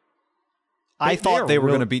 I thought they were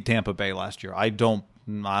going to beat Tampa Bay last year. I don't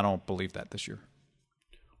believe that this year.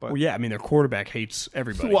 Well, yeah, their quarterback hates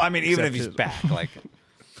everybody. Well, even if he's back,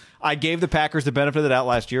 I gave the Packers the benefit of the doubt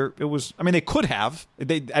last year. It was, they could have. I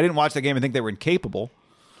didn't watch the game and think they were incapable.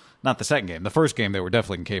 Not the second game. The first game, they were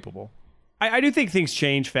definitely incapable. I do think things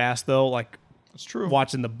change fast, though. That's true.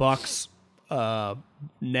 Watching the Bucks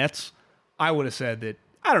Nets, I would have said that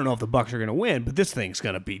I don't know if the Bucks are going to win, but this thing's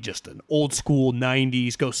going to be just an old school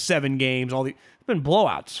 90s, go 7 games. It's been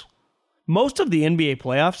blowouts. Most of the NBA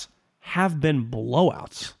playoffs have been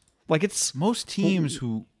blowouts. It's most teams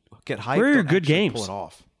who get hyped. Where are your good games? Pull it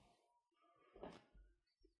off.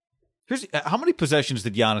 How many possessions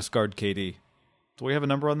did Giannis guard KD? Do we have a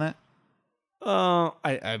number on that?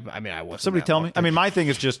 I wasn't. Somebody tell me. My thing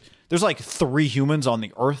is just there's 3 humans on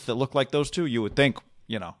the earth that look like those two. You would think,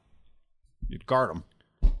 you'd guard them.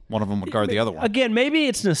 One of them would guard the other one. Again, maybe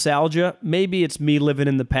it's nostalgia. Maybe it's me living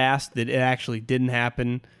in the past that it actually didn't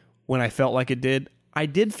happen when I felt like it did. I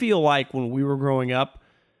did feel like when we were growing up,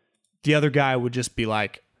 the other guy would just be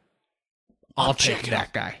like, I'll take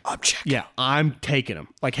that guy. I'm checking. Yeah, I'm taking him.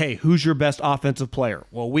 Hey, who's your best offensive player?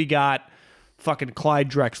 Well, we got fucking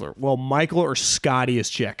Clyde Drexler. Well, Michael or Scotty is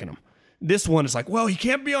checking him. This one is well, he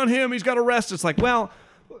can't be on him. He's got to rest. It's well,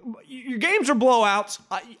 your games are blowouts.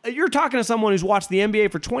 You're talking to someone who's watched the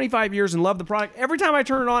NBA for 25 years and loved the product. Every time I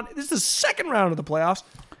turn it on, this is the second round of the playoffs.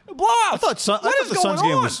 Blowouts. I thought the Suns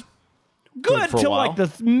game was good till the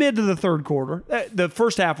mid to the third quarter. The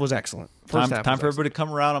first half was excellent. Time for everybody to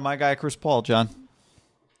come around on my guy Chris Paul, John.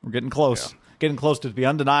 We're getting close. Yeah. Getting close to be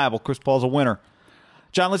undeniable. Chris Paul's a winner.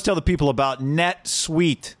 John, let's tell the people about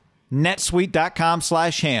NetSuite.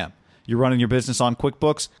 NetSuite.com/ham. You're running your business on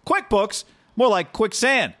QuickBooks. QuickBooks, more like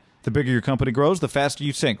quicksand. The bigger your company grows, the faster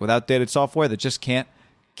you sink with outdated software that just can't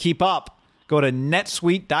keep up. Go to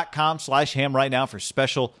NetSuite.com/ham right now for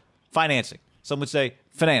special financing. Some would say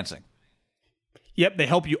financing. Yep, they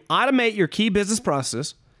help you automate your key business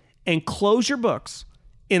process and close your books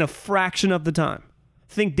in a fraction of the time.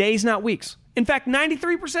 Think days, not weeks. In fact,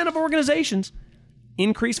 93% of organizations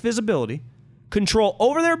increase visibility, control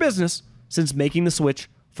over their business since making the switch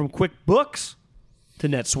from QuickBooks to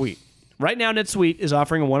NetSuite. Right now, NetSuite is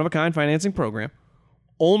offering a one-of-a-kind financing program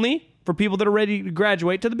only for people that are ready to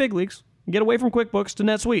graduate to the big leagues and get away from QuickBooks to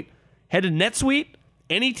NetSuite. Head to NetSuite,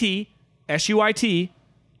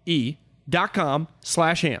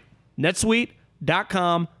 NetSuite.com/ham.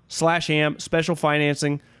 NetSuite.com/ham. Special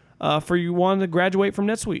financing for you wanting to graduate from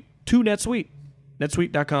NetSuite to NetSuite.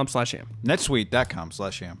 NetSuite.com/ham.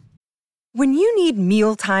 NetSuite.com/ham. When you need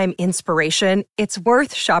mealtime inspiration, it's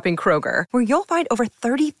worth shopping Kroger, where you'll find over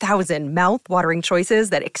 30,000 mouth-watering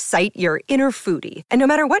choices that excite your inner foodie. And no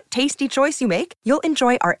matter what tasty choice you make, you'll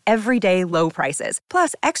enjoy our everyday low prices,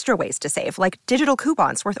 plus extra ways to save, like digital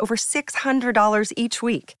coupons worth over $600 each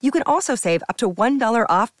week. You can also save up to $1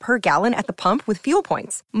 off per gallon at the pump with fuel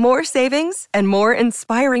points. More savings and more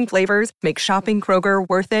inspiring flavors make shopping Kroger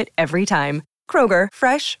worth it every time. Kroger,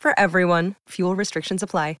 fresh for everyone. Fuel restrictions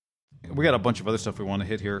apply. We got a bunch of other stuff we want to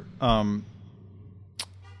hit here.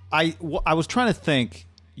 I was trying to think,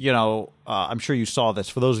 I'm sure you saw this.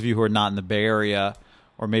 For those of you who are not in the Bay Area,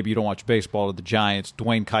 or maybe you don't watch baseball, or the Giants,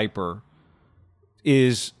 Dwayne Kuiper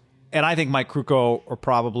is, and I think Mike Krukow are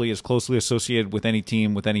probably as closely associated with any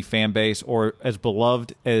team, with any fan base, or as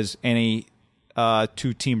beloved as any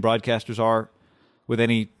two team broadcasters are with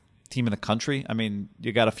any team in the country. I mean,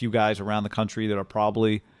 you got a few guys around the country that are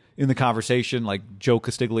probably in the conversation, like Joe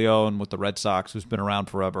Castiglione with the Red Sox, who's been around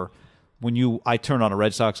forever. I turned on a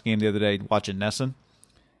Red Sox game the other day watching NESN,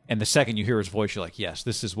 and the second you hear his voice, you're like, yes,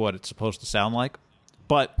 this is what it's supposed to sound like.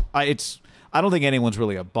 But I don't think anyone's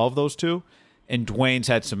really above those two. And Dwayne's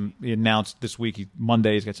he announced this week,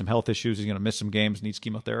 Monday, he's got some health issues. He's going to miss some games, needs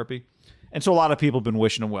chemotherapy. And so a lot of people have been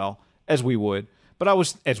wishing him well, as we would.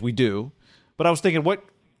 As we do. But I was thinking,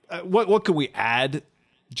 what could we add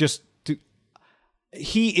just to...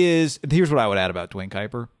 here's what I would add about Dwayne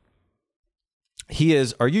Kuiper.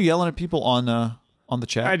 Are you yelling at people on the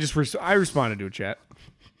chat? I responded to a chat.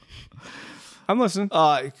 I'm listening.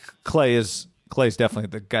 Clay's definitely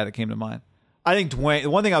the guy that came to mind. I think Dwayne, the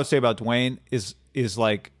one thing I would say about Dwayne is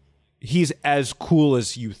like, he's as cool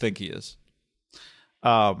as you think he is.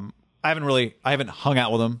 I haven't hung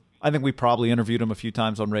out with him. I think we probably interviewed him a few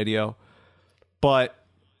times on radio. But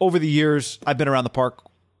over the years, I've been around the park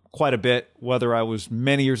quite a bit, whether I was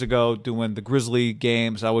many years ago doing the Grizzly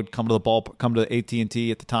games, I would come to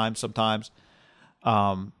AT&T at the time sometimes.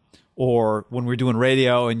 Or when we were doing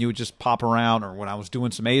radio and you would just pop around, or when I was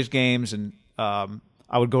doing some A's games and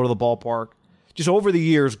I would go to the ballpark. Just over the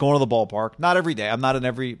years, going to the ballpark, not every day.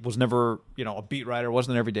 Was never, a beat writer,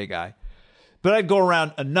 wasn't an everyday guy. But I'd go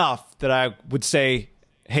around enough that I would say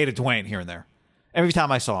hey to Dwayne here and there. Every time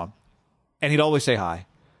I saw him. And he'd always say hi.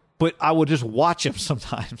 But I would just watch him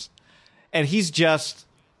sometimes. And he's just,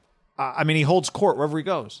 he holds court wherever he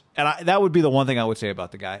goes. And that would be the one thing I would say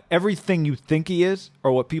about the guy. Everything you think he is,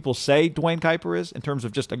 or what people say Dwayne Kuiper is, in terms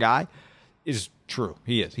of just a guy, is true.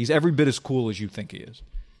 He is. He's every bit as cool as you think he is.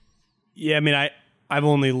 Yeah, I've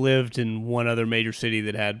only lived in one other major city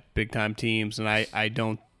that had big-time teams, and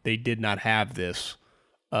they did not have this.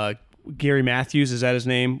 Gary Matthews, is that his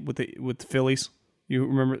name with the Phillies?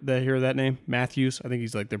 You hear that name? Matthews? I think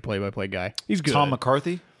he's like their play-by-play guy. He's good. Tom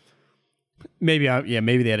McCarthy? Maybe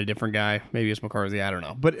they had a different guy. Maybe it's McCarthy. I don't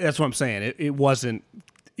know. But that's what I'm saying. It wasn't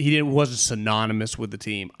synonymous with the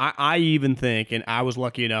team. I even think, and I was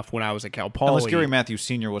lucky enough when I was at Cal Poly. Unless Gary Matthews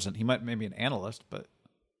Sr. wasn't. He might maybe an analyst, but...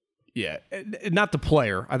 Yeah, not the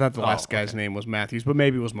player. I thought the last guy's name was Matthews, but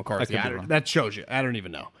maybe it was McCarthy. That shows you. I don't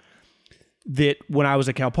even know. That when I was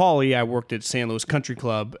at Cal Poly, I worked at San Luis Country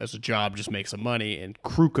Club as a job, just make some money, and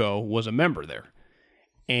Krukow was a member there.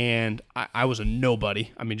 And I was a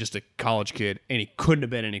nobody. Just a college kid, and he couldn't have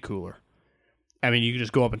been any cooler. You could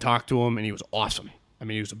just go up and talk to him, and he was awesome.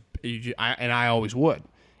 I always would.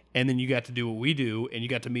 And then you got to do what we do, and you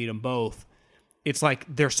got to meet them both. It's like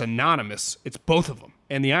they're synonymous. It's both of them.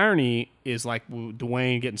 And the irony is, like,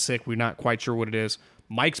 Dwayne getting sick, we're not quite sure what it is.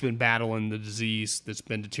 Mike's been battling the disease that's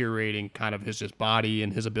been deteriorating kind of his body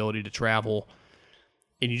and his ability to travel.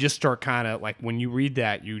 And you just start kind of, like, when you read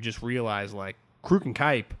that, you just realize, like, Kruk and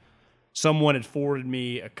Kuip, someone had forwarded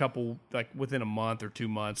me a couple, like, within a month or 2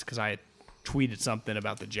 months, because I had tweeted something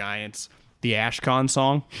about the Giants, the Ashcon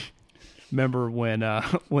song. Remember when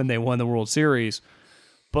they won the World Series?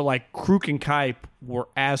 But, like, Kruk and Kuip were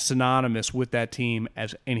as synonymous with that team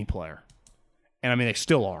as any player. And, they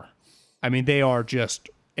still are. They are just...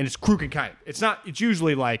 And it's Kruk and Kuip. It's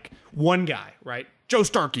usually, like, one guy, right? Joe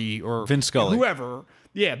Starkey or... Vin Scully. Whoever.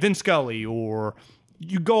 Yeah, Vin Scully. Or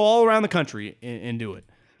you go all around the country and do it.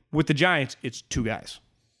 With the Giants, it's two guys.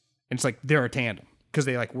 And it's like they're a tandem because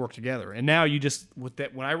they, like, work together. And now you just...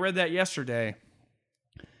 When I read that yesterday...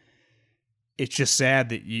 It's just sad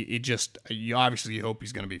that you obviously hope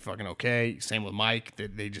he's going to be fucking okay. Same with Mike,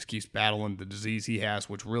 that they just keeps battling the disease he has,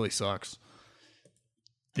 which really sucks.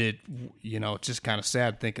 That, it's just kind of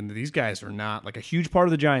sad thinking that these guys are not, like, a huge part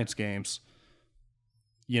of the Giants games.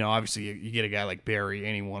 Obviously you get a guy like Barry,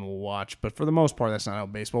 anyone will watch, but for the most part, that's not how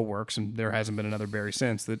baseball works, and there hasn't been another Barry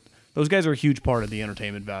since. That those guys are a huge part of the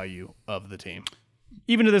entertainment value of the team,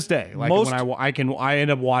 even to this day. Like, when I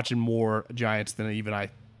end up watching more Giants than even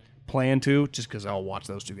I plan to, just because I'll watch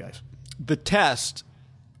those two guys. The test,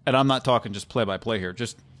 and I'm not talking just play-by-play here,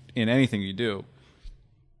 just in anything you do.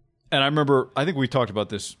 And I remember, I think we talked about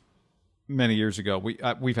this many years ago.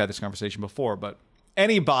 We've had this conversation before, but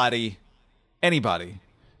anybody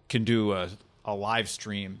can do a live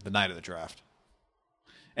stream the night of the draft.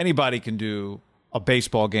 Anybody can do a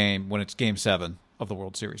baseball game when it's Game 7 of the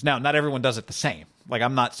World Series. Now, not everyone does it the same. Like,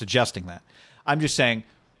 I'm not suggesting that. I'm just saying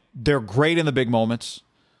they're great in the big moments.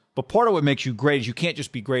 But part of what makes you great is you can't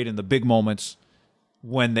just be great in the big moments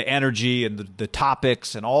when the energy and the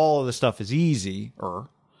topics and all of the stuff is easy.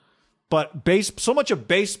 But so much of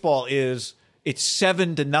baseball is it's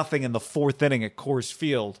 7-0 in the fourth inning at Coors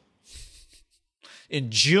Field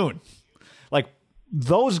in June. Like,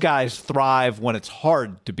 those guys thrive when it's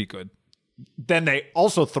hard to be good. Then they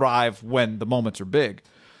also thrive when the moments are big.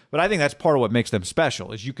 But I think that's part of what makes them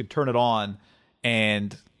special is you can turn it on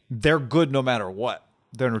and they're good no matter what.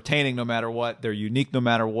 They're entertaining no matter what. They're unique no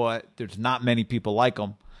matter what. There's not many people like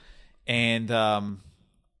them. And,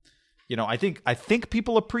 I think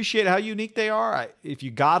people appreciate how unique they are. If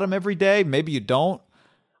you got them every day, maybe you don't.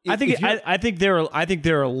 I think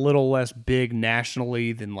they're a little less big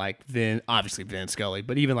nationally than obviously Vin Scully,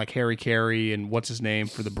 but even like Harry Carey and what's his name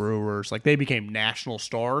for the Brewers. Like, they became national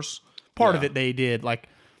stars. Part of it they did. Like,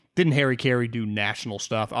 didn't Harry Carey do national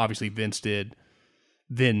stuff? Obviously Vin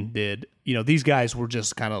did. These guys were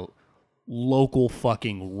just kind of local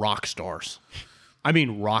fucking rock stars. I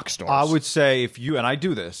mean, rock stars. I would say and I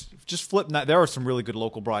do this, just flip. There are some really good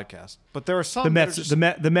local broadcasts, but there are some. The Mets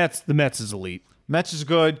is elite. Mets is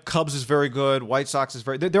good. Cubs is very good. White Sox is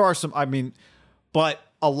very. There are some. But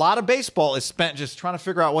a lot of baseball is spent just trying to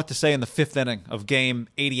figure out what to say in the fifth inning of game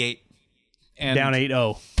 88. And down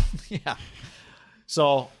 8-0. Yeah.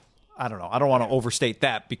 So I don't know. I don't want to overstate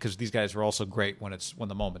that because these guys are also great when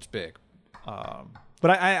the moment's big.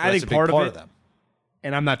 But I think part of them.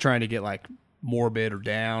 And I'm not trying to get like morbid or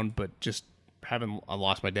down, but just I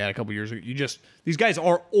lost my dad a couple years ago. These guys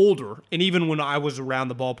are older, and even when I was around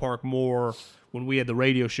the ballpark more, when we had the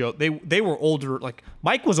radio show, they were older. Like,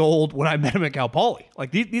 Mike was old when I met him at Cal Poly.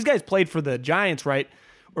 Like, these guys played for the Giants, right?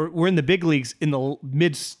 Or were in the big leagues in the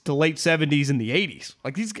mid to late 70s and the 80s.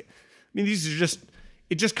 Like, these are just,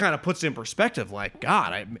 it just kind of puts it in perspective. Like,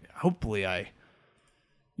 God, hopefully I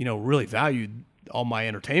really valued all my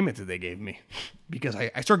entertainment that they gave me, because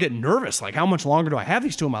I start getting nervous. Like, how much longer do I have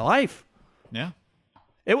these two in my life? Yeah.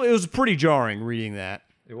 It was pretty jarring reading that.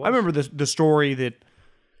 It was. I remember the story that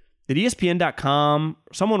ESPN.com,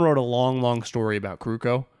 someone wrote a long story about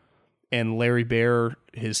Krukow, and Larry Baer,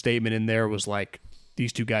 his statement in there was like,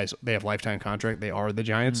 these two guys, they have lifetime contract. They are the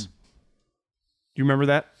Giants. Do you remember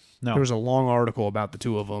that? No. There was a long article about the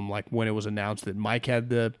two of them, like when it was announced that Mike had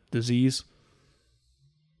the disease.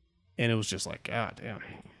 And it was just like, God damn.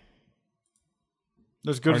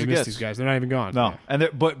 As good as it gets. These guys, they're not even gone. No, Yeah.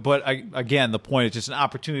 But again, the point is just an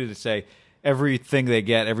opportunity to say everything they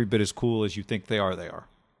get, every bit as cool as you think they are, they are.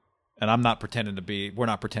 And we're not pretending to be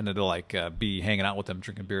hanging out with them,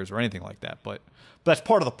 drinking beers or anything like that. But that's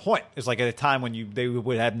part of the point. It's like at a time when they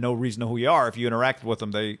would have no reason to know who you are. If you interacted with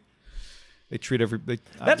them, they treat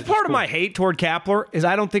That's part of my hate toward Kapler, is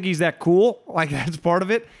I don't think he's that cool. Like, that's part of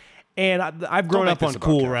it. And I've grown up on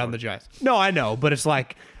cool around the Giants. No, I know, but it's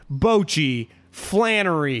like Bochy,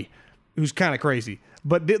 Flannery, who's kind of crazy.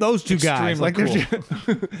 But those two guys, like, cool. they're just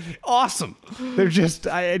awesome. They're just,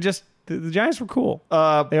 the Giants were cool.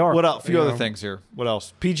 They are. What else? A few other things here. What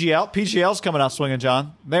else? PGL's coming out swinging,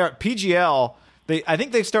 John. They're at PGL. I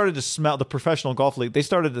think they started to smell, the professional golf league. They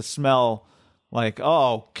started to smell like,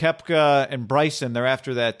 Koepka and Bryson. They're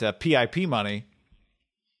after that PIP money.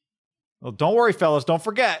 Well, don't worry, fellas. Don't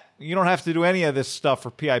forget, you don't have to do any of this stuff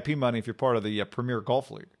for PIP money if you're part of the Premier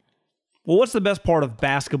Golf League. Well, what's the best part of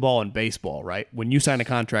basketball and baseball, right? When you sign a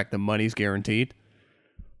contract, the money's guaranteed.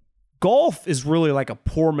 Golf is really like a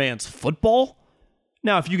poor man's football.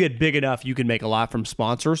 Now, if you get big enough, you can make a lot from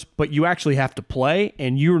sponsors, but you actually have to play,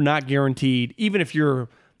 and you're not guaranteed, even if you're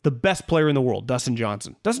the best player in the world, Dustin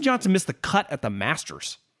Johnson. Dustin Johnson missed the cut at the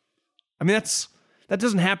Masters. I mean, that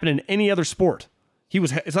doesn't happen in any other sport.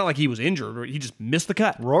 It's not like he was injured, or he just missed the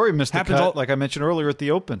cut. Rory missed the cut, like I mentioned earlier at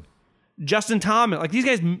the Open. Justin Thomas, like these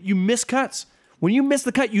guys, you miss cuts. When you miss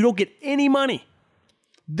the cut, you don't get any money.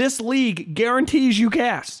 This league guarantees you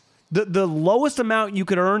cash. The lowest amount you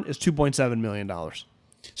could earn is $2.7 million.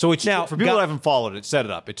 So it's now, for people that haven't followed it, set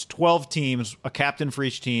it up. It's 12 teams, a captain for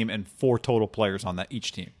each team, and 4 total players on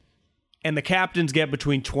each team. And the captains get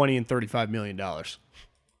between $20 and $35 million.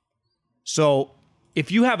 So if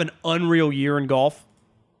you have an unreal year in golf,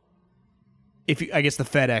 I guess the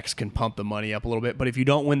FedEx can pump the money up a little bit, but if you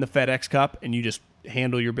don't win the FedEx Cup and you just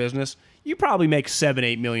handle your business, you probably make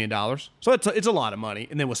 $7-8 million. So it's a lot of money.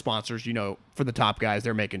 And then with sponsors, for the top guys,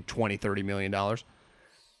 they're making $20-30 million.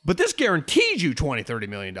 But this guarantees you $20-30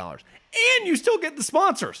 million. And you still get the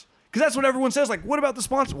sponsors. Because that's what everyone says. Like, what about the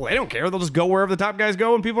sponsors? Well, they don't care. They'll just go wherever the top guys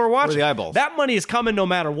go and people are watching. Where are the eyeballs? That money is coming no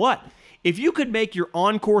matter what. If you could make your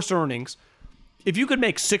on-course earnings, if you could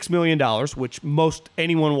make $6 million, which most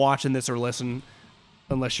anyone watching this or listening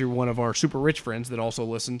unless you're one of our super rich friends that also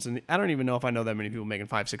listens. And I don't even know if I know that many people making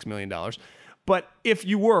 $5-6 million. But if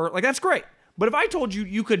you were, like, that's great. But if I told you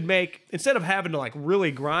you could make, instead of having to like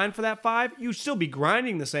really grind for that 5, you'd still be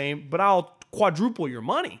grinding the same, but I'll quadruple your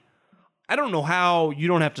money. I don't know how you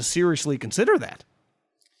don't have to seriously consider that.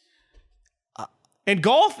 And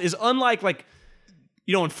golf is unlike, like,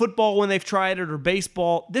 you know, in football when they've tried it, or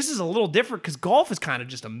baseball. This is a little different because golf is kind of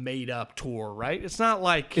just a made-up tour, right? It's not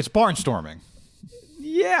like... It's barnstorming.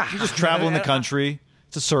 Yeah. You just travel in the country.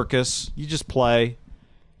 It's a circus. You just play.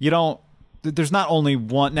 You don't... There's not only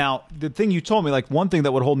one... Now, the thing you told me, like, one thing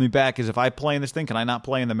that would hold me back is if I play in this thing, can I not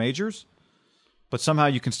play in the majors? But somehow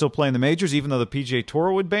you can still play in the majors even though the PGA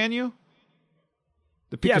Tour would ban you?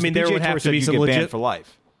 Yeah, I mean, there would have to be some legit... banned for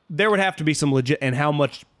life. There would have to be some legit, and how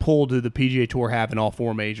much pull do the PGA Tour have in all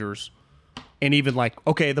 4 majors? And even like,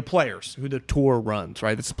 okay, the players who the tour runs,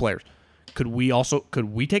 right? That's the players. Could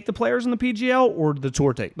we take the players in the PGL, or the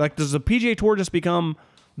tour take? Like, does the PGA Tour just become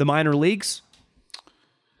the minor leagues?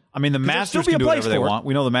 I mean, the Masters can do whatever they want.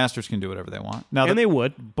 We know the Masters can do whatever they want. Now, and they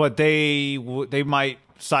would, but they might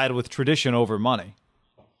side with tradition over money.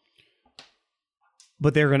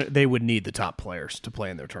 But they would need the top players to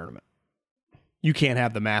play in their tournament. You can't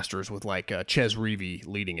have the Masters with like Ches Reavie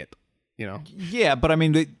leading it, you know? Yeah, but I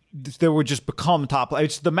mean, they would just become top.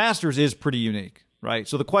 The Masters is pretty unique, right?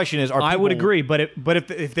 So the question is, I would agree, but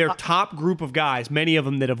if their top group of guys, many of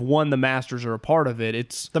them that have won the Masters are a part of it,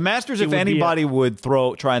 it's the Masters. If anybody would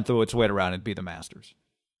try and throw its weight around, it'd be the Masters.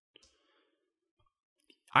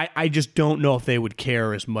 I just don't know if they would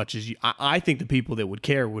care as much as you. I think the people that would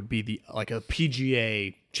care would be a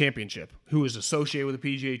PGA Championship, who is associated with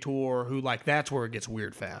the PGA Tour, who, like, that's where it gets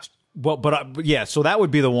weird fast. Well, but yeah, so that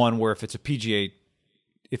would be the one where if it's a PGA,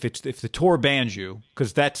 if the tour bans you,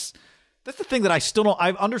 because that's the thing that I still don't.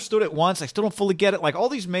 I've understood it once, I still don't fully get it. Like, all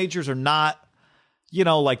these majors are not, you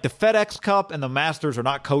know, like the FedEx Cup and the Masters are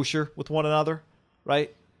not kosher with one another,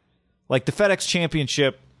 right? Like the FedEx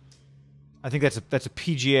Championship, I think that's a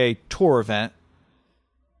PGA Tour event,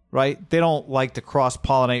 right? They don't like to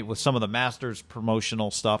cross-pollinate with some of the Masters promotional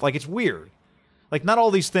stuff. Like, it's weird. Like, not all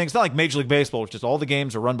these things, not like Major League Baseball, which is all the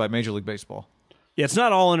games are run by Major League Baseball. Yeah, it's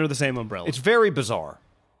not all under the same umbrella. It's very bizarre.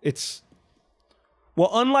 Well,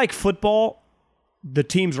 unlike football, the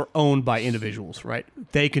teams are owned by individuals, right?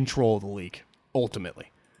 They control the league,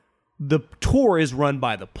 ultimately. The tour is run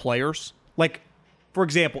by the players. Like, for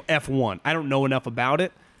example, F1. I don't know enough about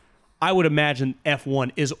it. I would imagine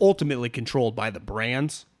F1 is ultimately controlled by the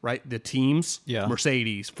brands, right? The teams, yeah.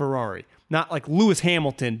 Mercedes, Ferrari. Not like Lewis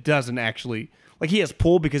Hamilton doesn't actually, like, he has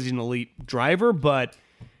pull because he's an elite driver, but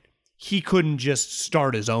he couldn't just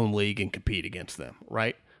start his own league and compete against them,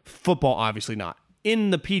 right? Football, obviously not. In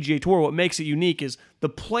the PGA Tour, what makes it unique is the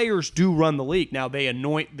players do run the league. Now, they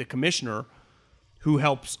anoint the commissioner, who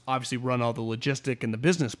helps obviously run all the logistic and the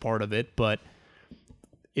business part of it, but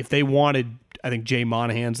if they wanted, I think Jay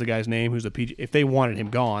Monahan's the guy's name, who's the PGA. If they wanted him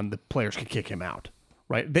gone, the players could kick him out,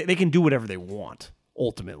 right? They can do whatever they want,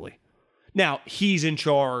 ultimately. Now, he's in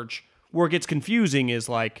charge. Where it gets confusing is,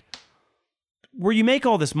 like, where you make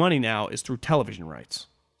all this money now is through television rights.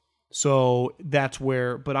 So that's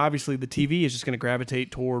where, but obviously the TV is just going to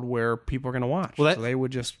gravitate toward where people are going to watch. Well, so they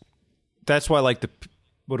would just. That's why, like,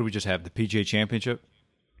 what do we just have? The PGA Championship?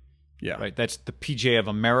 Yeah. Right. That's the PGA of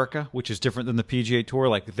America, which is different than the PGA Tour.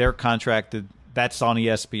 Like, they're contracted. That's on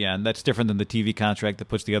ESPN. That's different than the TV contract that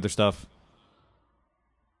puts the other stuff.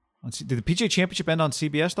 Did the PGA Championship end on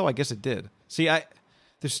CBS, though? I guess it did. See,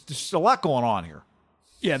 there's a lot going on here.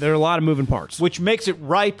 Yeah, there are a lot of moving parts. Which makes it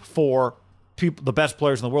ripe for people, the best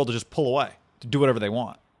players in the world, to just pull away, to do whatever they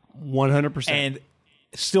want. 100%. And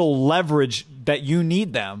still leverage that you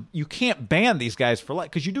need them. You can't ban these guys for life,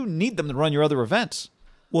 because you do need them to run your other events.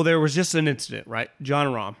 Well, there was just an incident, right? John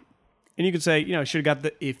Rahm. And you could say, you know, should have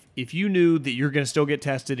got if you knew that you're going to still get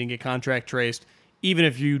tested and get contract traced, even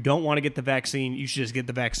if you don't want to get the vaccine, you should just get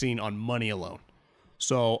the vaccine on money alone.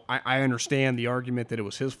 So I understand the argument that it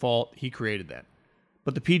was his fault. He created that.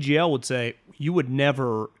 But the PGL would say, you would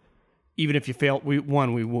never, even if you fail, we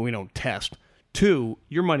don't test. 2,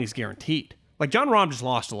 your money's guaranteed. Like, John Rahm just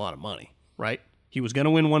lost a lot of money, right? He was going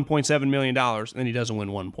to win $1.7 million, and then he doesn't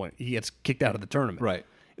win he gets kicked out of the tournament. Right.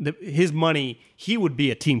 His money, he would be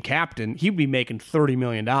a team captain. He'd be making $30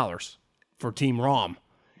 million for Team Rahm.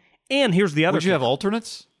 And here's the other Would you have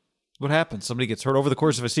alternates? What happens? Somebody gets hurt over the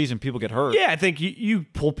course of a season. People get hurt. Yeah, I think you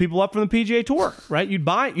pull people up from the PGA Tour, right? You'd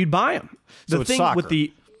buy them. So The it's thing soccer.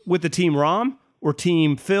 with the Team Rahm or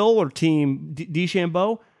Team Phil or Team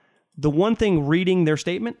DeChambeau, the one thing reading their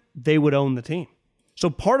statement, they would own the team. So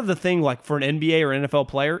part of the thing, like for an NBA or NFL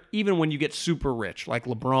player, even when you get super rich, like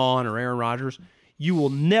LeBron or Aaron Rodgers, you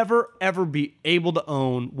will never, ever be able to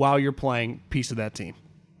own while you're playing piece of that team,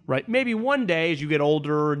 right? Maybe one day as you get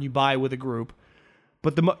older and you buy with a group,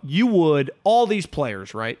 but you would, all these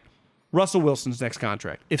players, right? Russell Wilson's next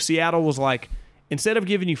contract. If Seattle was like, instead of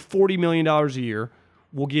giving you $40 million a year,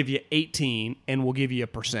 we'll give you 18 and we'll give you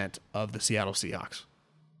 1% of the Seattle Seahawks.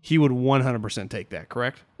 He would 100% take that,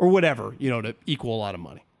 correct? Or whatever, to equal a lot of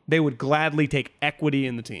money. They would gladly take equity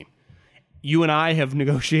in the team. You and I have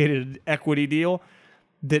negotiated an equity deal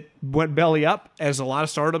that went belly up, as a lot of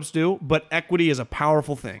startups do, but equity is a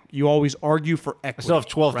powerful thing. You always argue for equity. I still have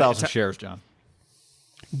 12,000 right? shares, John.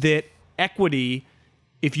 That equity,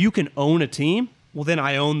 if you can own a team, well, then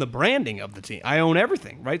I own the branding of the team. I own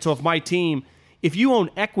everything, right? So if you own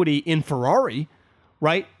equity in Ferrari,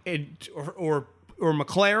 right, or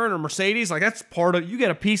McLaren or Mercedes, like that's part of, you get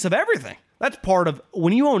a piece of everything. That's part of,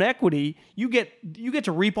 when you own equity, you get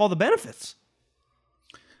to reap all the benefits.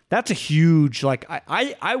 That's a huge, like,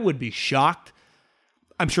 I would be shocked.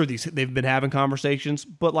 I'm sure they've been having conversations,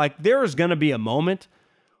 but like there is going to be a moment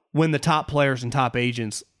when the top players and top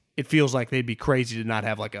agents, it feels like they'd be crazy to not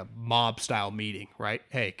have like a mob style meeting, right?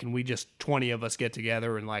 Hey, can we just 20 of us get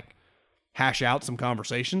together and like hash out some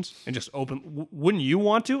conversations and just open? Wouldn't you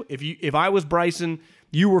want to? If I was Bryson,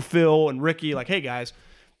 you were Phil and Ricky, like, hey guys,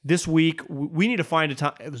 this week we need to find a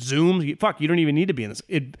time. Zoom, fuck, you don't even need to be in this.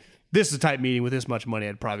 This is a type meeting with this much money.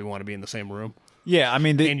 I'd probably want to be in the same room. Yeah, I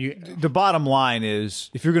mean, the bottom line is,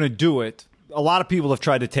 if you're going to do it, a lot of people have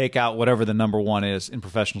tried to take out whatever the number one is in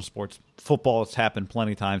professional sports. Football, it's happened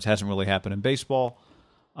plenty of times. Hasn't really happened in baseball.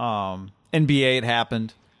 NBA, it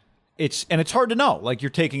happened. It's hard to know. Like, you're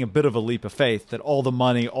taking a bit of a leap of faith that all the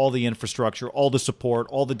money, all the infrastructure, all the support,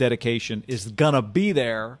 all the dedication is going to be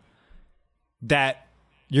there, that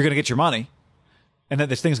you're going to get your money, and that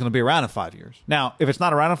this thing's going to be around in 5 years. Now, if it's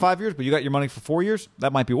not around in 5 years, but you got your money for 4 years,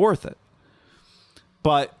 that might be worth it.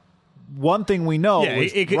 But one thing we know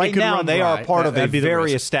is right now they are part of a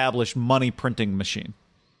very established money printing machine.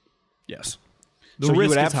 Yes. So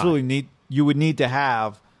you would need to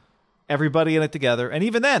have everybody in it together. And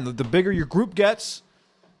even then, the bigger your group gets,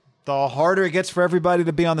 the harder it gets for everybody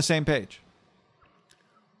to be on the same page.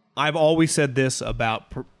 I've always said this about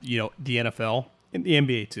the NFL and the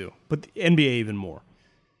NBA too, but the NBA even more.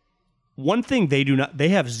 One thing they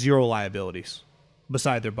have zero liabilities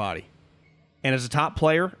beside their body. And as a top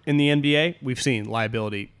player in the NBA, we've seen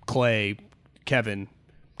liability. Clay, Kevin,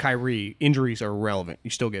 Kyrie, injuries are irrelevant.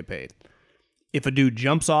 You still get paid. If a dude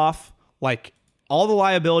jumps off, like all the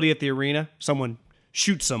liability at the arena, someone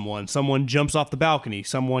shoots someone jumps off the balcony,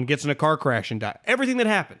 someone gets in a car crash and dies. Everything that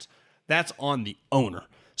happens, that's on the owner.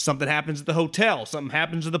 Something happens at the hotel, something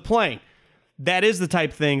happens to the plane. That is the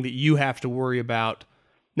type of thing that you have to worry about.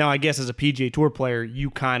 Now, I guess as a PGA Tour player, you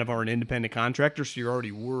kind of are an independent contractor, so you're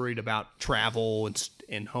already worried about travel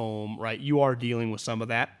and home, right? You are dealing with some of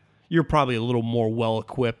that. You're probably a little more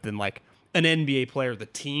well-equipped than like an NBA player. The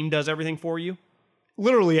team does everything for you.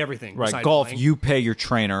 Literally everything. Right. Golf, playing. You pay your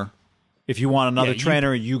trainer. If you want another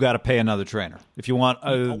trainer, you got to pay another trainer. If you want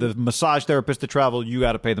the massage therapist to travel, you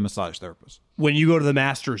got to pay the massage therapist. When you go to the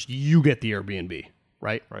Masters, you get the Airbnb,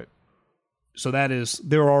 right? Right. So that is,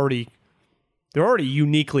 they're already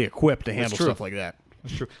uniquely equipped to handle stuff like that.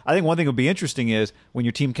 That's true. I think one thing that would be interesting is when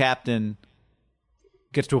your team captain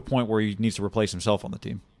gets to a point where he needs to replace himself on the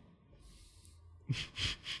team.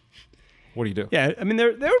 What do you do? Yeah, I mean,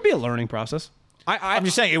 there would be a learning process. I'm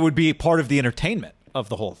just saying it would be part of the entertainment of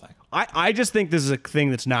the whole thing. I just think this is a thing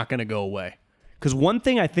that's not going to go away. Because one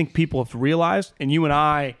thing I think people have realized, and you and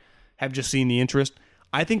I have just seen the interest,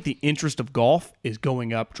 I think the interest of golf is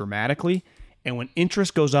going up dramatically. And when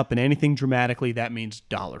interest goes up in anything dramatically, that means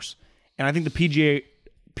dollars. And I think the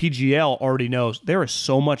PGL already knows there is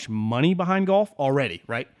so much money behind golf already,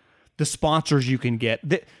 right? The sponsors you can get.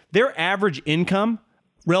 Their average income,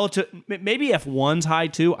 relative, maybe F1's high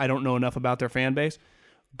too. I don't know enough about their fan base.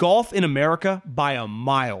 Golf in America, by a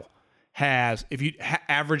mile, has, if you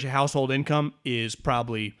average household income, is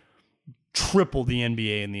probably triple the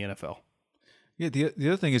NBA and the NFL. Yeah, the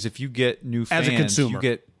other thing is if you get new fans, as a consumer, you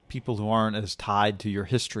get people who aren't as tied to your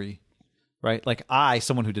history, right? Like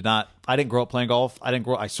someone who I didn't grow up playing golf.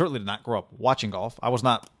 I certainly did not grow up watching golf. I was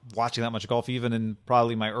not watching that much golf even in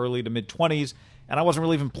probably my early to mid 20s, and I wasn't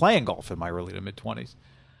really even playing golf in my early to mid 20s.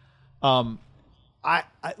 I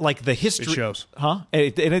like the history. It shows, huh?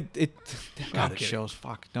 It shows.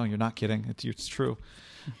 Fuck, no, you're not kidding. It's true.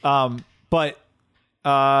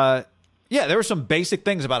 Yeah, there were some basic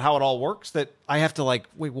things about how it all works that I have to wait,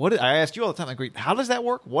 what? I asked you all the time, like, how does that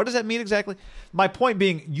work? What does that mean exactly? My point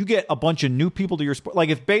being, you get a bunch of new people to your sport. Like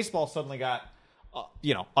if baseball suddenly got,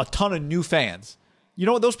 a ton of new fans, You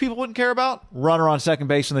know what those people wouldn't care about? Runner on second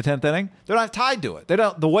base in the 10th inning. They're not tied to it. They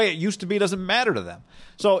don't. The way it used to be doesn't matter to them.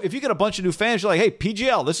 So if you get a bunch of new fans, you're like, hey,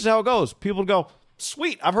 PGL, this is how it goes. People would go,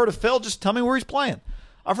 sweet. I've heard of Phil. Just tell me where he's playing.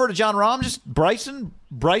 I've heard of John Rahm. Just Bryson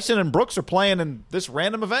and Brooks are playing in this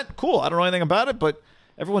random event. Cool. I don't know anything about it, but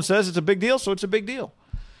everyone says it's a big deal, so it's a big deal.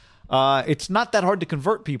 It's not that hard to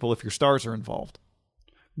convert people if your stars are involved.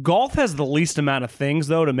 Golf has the least amount of things,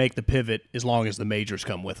 though, to make the pivot as long as the majors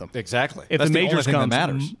come with them. Exactly. If That's the majors only thing come, that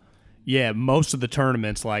matters. Yeah, most of the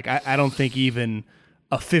tournaments, like, I don't think even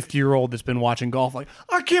a 50-year-old that's been watching golf, like,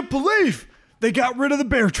 I can't believe they got rid of the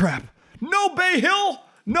bear trap. No Bay Hill,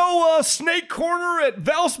 no snake corner at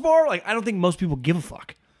Valspar. Like, I don't think most people give a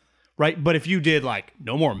fuck, right? But if you did, like,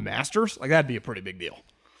 no more Masters, like, that'd be a pretty big deal.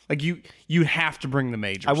 Like, you'd have to bring the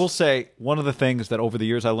majors. I will say, one of the things that over the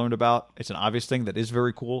years I learned about, it's an obvious thing that is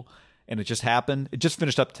very cool, and it just happened. It just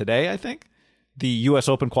finished up today, I think. The U.S.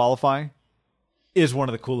 Open qualifying is one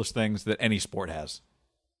of the coolest things that any sport has.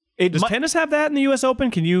 Does tennis have that in the U.S.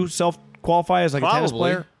 Open? Can you self-qualify as like a tennis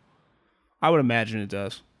Probably. player? I would imagine it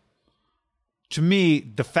does. To me,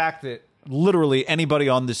 the fact that literally anybody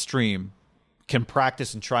on this stream can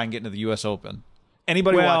practice and try and get into the U.S. Open.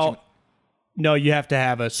 Anybody watching. No, you have to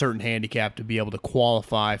have a certain handicap to be able to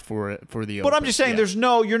qualify for the Open. But I'm just saying,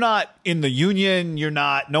 you're not in the union.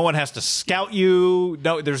 No one has to scout you.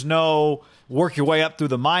 No, there's no work your way up through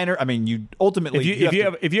the minor. I mean, you ultimately,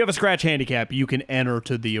 if you have a scratch handicap, you can enter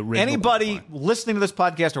to the original. Anybody qualifying. listening to this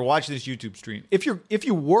podcast or watching this YouTube stream, if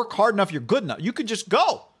you work hard enough, you're good enough. You can just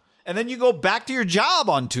go, and then you go back to your job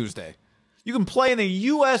on Tuesday. You can play in the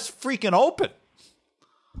U.S. freaking Open.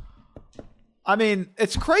 I mean,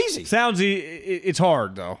 it's crazy. It's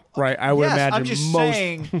hard though, right? I would imagine. I'm just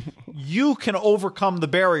saying, you can overcome the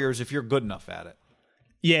barriers if you're good enough at it.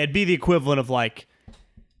 Yeah, it'd be the equivalent of like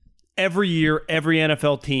every year, every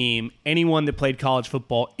NFL team, anyone that played college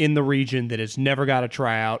football in the region that has never got a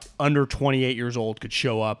tryout, under 28 years old, could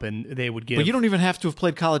show up and they would give. But you don't even have to have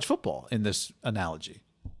played college football in this analogy.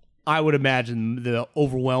 I would imagine the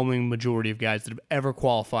overwhelming majority of guys that have ever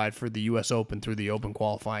qualified for the U.S. Open through the Open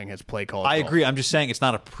qualifying has played college I golf. agree. I'm just saying it's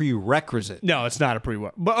not a prerequisite. No, it's not a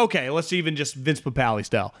prerequisite. But okay, let's even just Vince Papale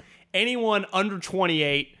style. Anyone under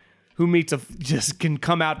 28 who meets just can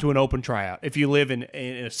come out to an Open tryout if you live in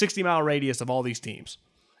a 60-mile radius of all these teams.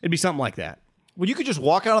 It'd be something like that. Well, you could just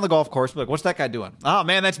walk out on the golf course and be like, what's that guy doing? Oh,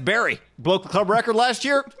 man, that's Barry. Broke the club record last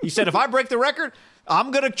year. He said, if I break the record,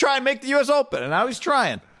 I'm going to try and make the U.S. Open. And now he's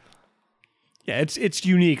trying. Yeah, it's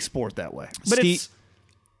unique sport that way. But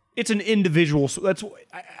it's an individual. That's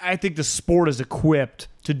I think the sport is equipped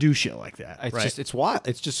to do shit like that. It's wild.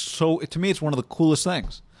 It's just so, to me, it's one of the coolest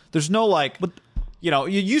things. There's no you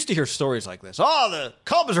used to hear stories like this. Oh, the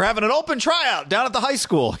Cubs are having an Open tryout down at the high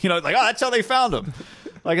school. That's how they found him.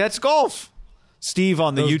 Like, that's golf. Steve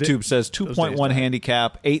on the YouTube says 2.1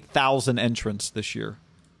 handicap, 8,000 entrants this year.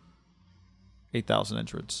 8,000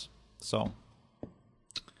 entrants. So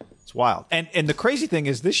it's wild. And the crazy thing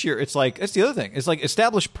is this year, it's like, that's the other thing. It's like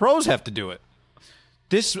established pros have to do it.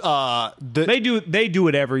 They do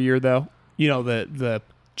it every year though. The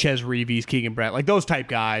Ches Reeves, Keegan Bradley, like those type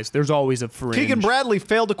guys. There's always a fringe. Keegan Bradley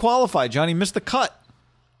failed to qualify. Johnny missed the cut.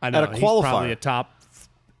 I know. At a he's qualifier. Probably a top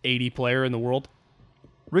 80 player in the world.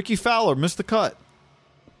 Ricky Fowler missed the cut.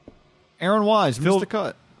 Aaron Wise missed the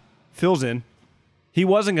cut. Phil's in. He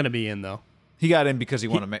wasn't going to be in though. He got in because he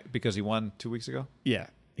won 2 weeks ago. Yeah,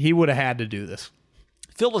 he would have had to do this.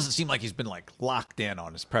 Phil doesn't seem like he's been locked in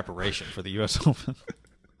on his preparation for the U.S. Open.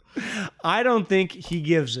 I don't think he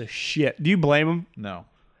gives a shit. Do you blame him? No.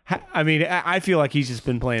 I mean, I feel like he's just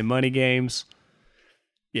been playing money games.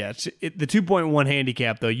 Yeah, the 2.1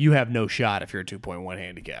 handicap, though, you have no shot if you're a 2.1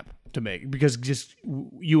 handicap to make. Because just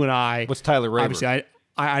you and I... What's Tyler Rayburn? Obviously,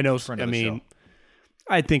 I know... I mean,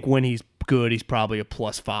 I think when he's good, he's probably a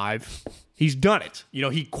 +5. He's done it.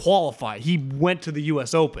 He qualified. He went to the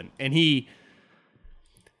U.S. Open, and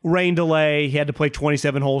rain delay. He had to play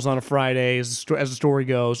 27 holes on a Friday, as the story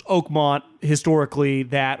goes. Oakmont, historically,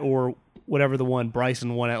 that or whatever the one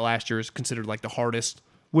Bryson won at last year is considered like the hardest.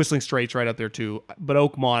 Whistling Straits right up there too. But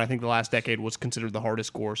Oakmont, I think the last decade was considered the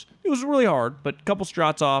hardest course. It was really hard, but a couple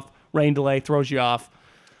struts off, rain delay throws you off.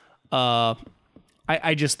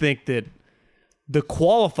 I just think that the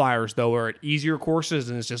qualifiers, though, are at easier courses,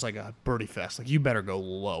 and it's just like a birdie fest. Like, you better go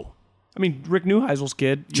low. I mean, Rick Neuheisel's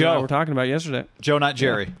kid, Joe, and I were talking about yesterday. Joe, not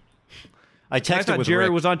Jerry. Yeah. I thought with Jerry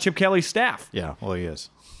Rick. was on Chip Kelly's staff. Yeah, well, he is.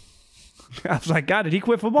 I was like, God, did he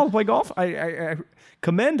quit football to play golf? I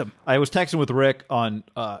commend him. I was texting with Rick on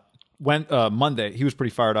Monday. He was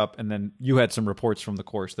pretty fired up, and then you had some reports from the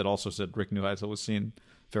course that also said Rick Neuheisel was seen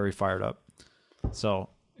very fired up. So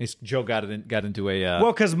Joe got into a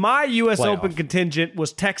Well, because my U.S. playoff. Open contingent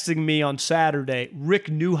was texting me on Saturday. Rick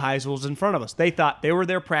Neuheisel was in front of us. They thought they were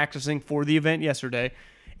there practicing for the event yesterday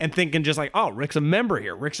and thinking just like, oh, Rick's a member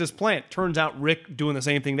here. Rick's just playing. Turns out Rick doing the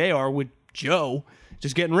same thing they are with Joe,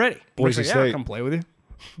 just getting ready. Rick's Boise like, yeah, State. I'll come play with you.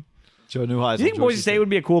 Joe Neuheisel. Do you think Boise State would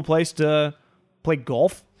be a cool place to play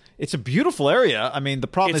golf? It's a beautiful area. I mean, the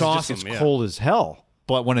problem It's is awesome, it's yeah. cold as hell.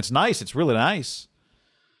 But when it's nice, it's really nice.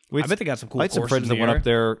 I bet they got some cool I had some courses friends in that the went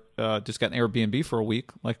area. up there, just got an Airbnb for a week,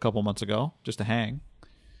 like a couple months ago, just to hang.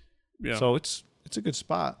 Yeah. So it's a good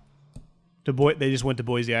spot. They just went to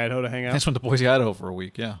Boise, Idaho to hang I out. just went to Boise, Idaho for a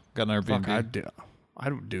week. Yeah, got an Airbnb. Fuck, I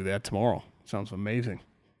would do that tomorrow. Sounds amazing.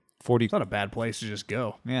 40. It's not a bad place to just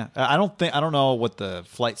go. Yeah, I don't know what the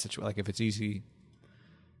flight situation, like if it's easy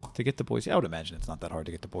to get to Boise. I would imagine it's not that hard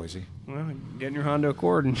to get to Boise. Well, get in your Honda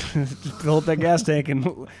Accord and just fill up that gas tank,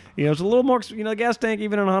 and it's a little more. The gas tank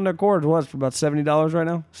even in a Honda Accord was for about $70 right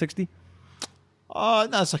now, $60.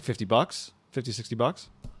 No, it's like $50, $50-$60,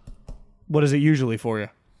 What is it usually for you?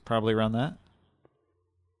 probably around that.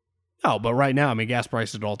 Oh, but right now, I mean, gas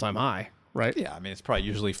prices at all time high, right? Yeah, I mean it's probably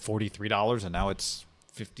usually $43, and now it's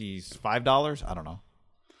 $55. I don't know.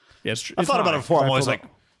 Yeah, it's I thought about it before. I'm always like,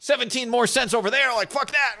 like, 17 more cents over there. Like,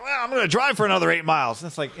 fuck that. Well, I'm going to drive for another 8 miles.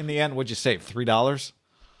 That's like, in the end, what'd you save? $3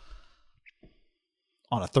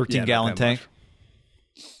 on a 13-gallon tank?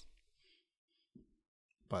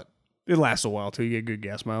 But it lasts a while till you get good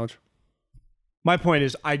gas mileage. My point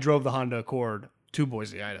is, I drove the Honda Accord to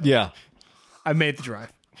Boise, Idaho. yeah. I made the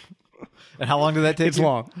drive. And how long did that take? It's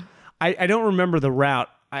long. I don't remember the route.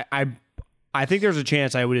 I think there's a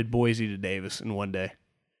chance I would hit Boise to Davis in one day.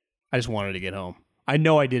 I just wanted to get home. I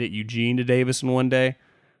know I did it Eugene to Davis in one day.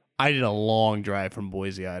 I did a long drive from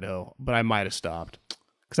Boise, Idaho, but I might have stopped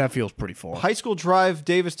because that feels pretty far. High school drive,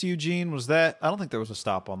 Davis to Eugene, was that? I don't think there was a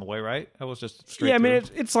stop on the way, right? That was just straight Yeah, I mean,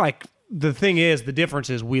 through. it's like the thing is, the difference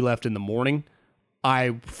is we left in the morning.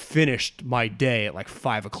 I finished my day at like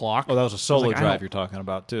 5 o'clock. Oh, that was a solo like, I drive don't- you're talking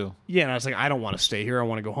about, too. Yeah, and I was like, I don't want to stay here. I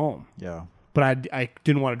want to go home. Yeah. But I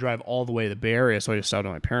didn't want to drive all the way to the Bay Area, so I just stopped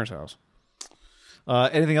at my parents' house.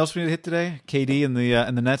 Anything else we need to hit today? KD and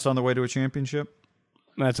the Nets on their way to a championship?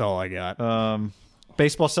 That's all I got.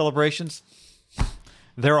 Baseball celebrations.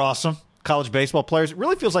 They're awesome. College baseball players. It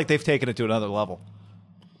really feels like they've taken it to another level.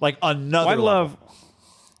 Like another I level. love.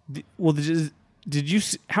 Well, did you?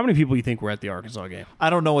 How many people you think were at the Arkansas game? I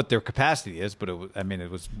don't know what their capacity is, but it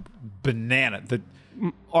was banana. The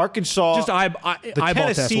Arkansas, Just the eyeball test.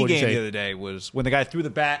 Tennessee What'd you game say? the other day was when the guy threw the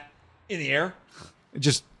bat in the air,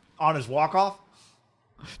 just on his walk off.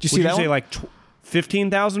 Did you see Would that you say one? like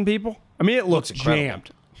 15,000 people? I mean, it looks incredible.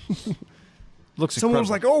 jammed. Looks Someone was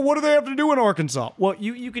like, incredible. "Oh, what do they have to do in Arkansas?" Well,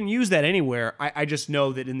 you can use that anywhere. I just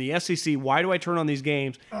know that in the SEC, why do I turn on these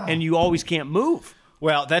games and you always can't move?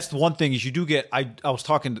 Well, that's the one thing is you do get. I was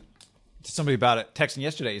talking to somebody about it, texting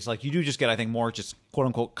yesterday. It's like you do just get, I think, more just quote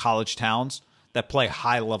unquote college towns that play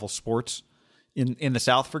high level sports in the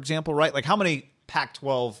South, for example, right? Like how many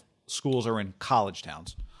Pac-12 schools are in college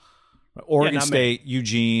towns? Oregon not State,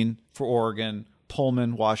 Eugene for Oregon,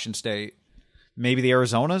 Pullman, Washington State, maybe the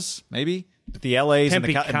Arizonas, maybe. But the LAs and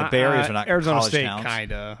the Bay Areas are not Arizona college State, towns.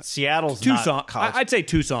 kinda. Seattle's Tucson. not college. I'd say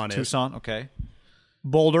Tucson is. Tucson, okay.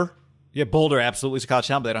 Boulder. Yeah, Boulder absolutely is a college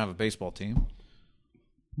town, but they don't have a baseball team.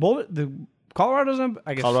 Boulder. The Colorado doesn't.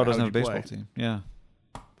 I guess Colorado doesn't how have a would you baseball play? team. Yeah.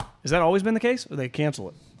 Has that always been the case, or they cancel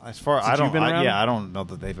it? As far Since you've been around? I don't know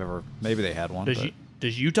that they've ever. Maybe they had one. but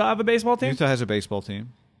Does Utah have a baseball team? Utah has a baseball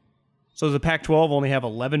team. So does the Pac-12 only have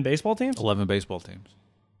 11 baseball teams? 11 baseball teams.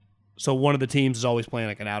 So one of the teams is always playing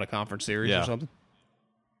like an out-of-conference series Yeah. or something?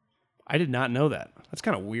 I did not know that. That's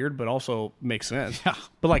kind of weird, but also makes sense. Yeah.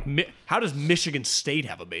 But like, how does Michigan State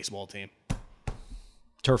have a baseball team?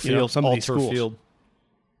 Turf You know, field, some of all these turf schools. field.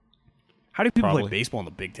 How do people Probably. play baseball in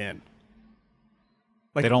the Big Ten?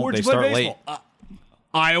 Like, They don't- where'd they you play start baseball?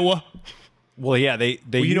 Iowa. Well, yeah, they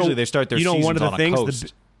Well, usually start their seasons one of the on things a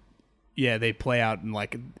coast. Yeah, they play out in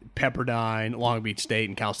like Pepperdine, Long Beach State,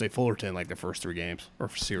 and Cal State Fullerton like their first 3 games or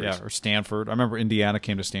series. Yeah, or Stanford. I remember Indiana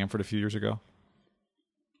came to Stanford a few years ago.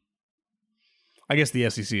 I guess the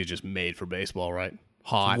SEC is just made for baseball, right?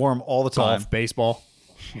 Hot, Warm all the time. golf, baseball.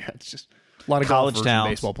 Yeah, it's just a lot of College golfers towns.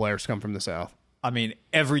 and baseball players come from the South. I mean,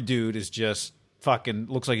 every dude is just fucking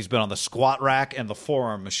looks like he's been on the squat rack and the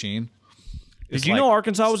forearm machine. Did you know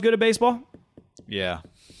Arkansas was good at baseball? Yeah.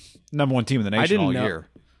 Number 1 team in the nation didn't all know. year.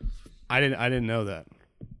 I didn't know that.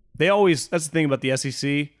 They always, that's the thing about the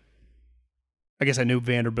SEC. I guess I knew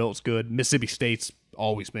Vanderbilt's good. Mississippi State's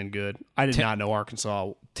always been good. I did not know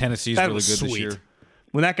Arkansas. Tennessee's That really was good sweet. this year.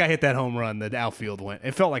 When that guy hit that home run, the outfield went.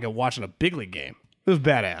 It felt like watching a big league game. It was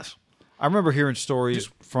badass. I remember hearing stories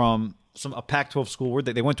from a Pac-12 school where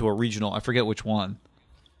they went to a regional. I forget which one.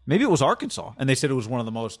 Maybe it was Arkansas, and they said it was one of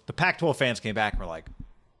the most. The Pac-12 fans came back and were like,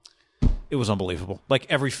 it was unbelievable. Like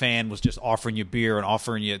every fan was just offering you beer and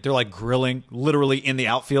offering you. They're like grilling, literally in the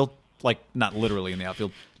outfield. Like not literally in the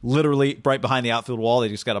outfield, literally right behind the outfield wall. They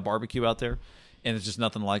just got a barbecue out there, and it's just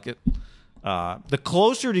nothing like it. The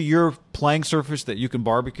closer to your playing surface that you can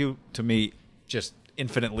barbecue, to me, just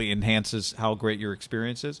infinitely enhances how great your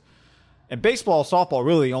experience is. And baseball, softball,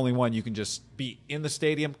 really the only one you can just be in the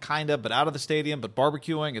stadium, kind of, but out of the stadium. But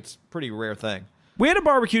barbecuing, it's a pretty rare thing. We had a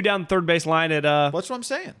barbecue down the third base line at That's what I'm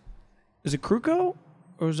saying. Is it Kruko?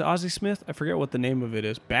 Or was it Ozzie Smith? I forget what the name of it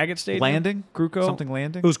is. Baggett Stadium? Landing? Kruko? Something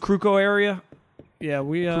Landing? It was Kruko area. Yeah,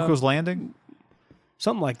 we... Kruko's Landing?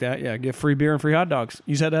 Something like that, yeah. Get free beer and free hot dogs.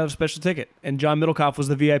 You just had to have a special ticket. And John Middlecoff was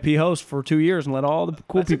the VIP host for 2 years and let all the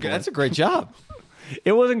cool people in. That's a great job.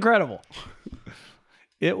 It was incredible.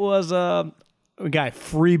 It was,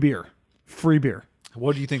 free beer. Free beer.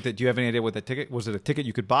 What do you think? Do you have any idea what that ticket was? It a ticket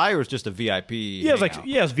you could buy, or was it just a VIP? Yeah,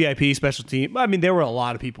 it was VIP special team. I mean, there were a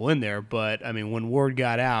lot of people in there, but I mean, when word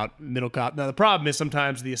got out, Middlecoff. Now the problem is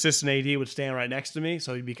sometimes the assistant AD would stand right next to me,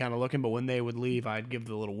 so he'd be kind of looking. But when they would leave, I'd give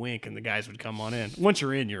the little wink, and the guys would come on in. Once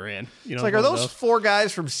you're in, you're in. You know, it's like, are those four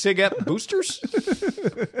guys from SIGEP boosters?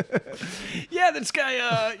 Yeah, this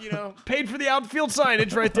guy, paid for the outfield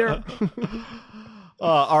signage right there.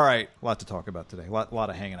 All right, a lot to talk about today. A lot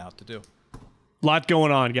of hanging out to do. Lot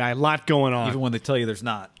going on, guy. Lot going on. Even when they tell you there's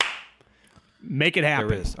not. Make it happen.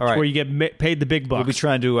 There is. All right. It's where you get paid the big bucks. We'll be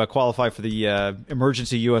trying to qualify for the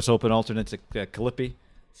emergency U.S. Open alternates at Calippi.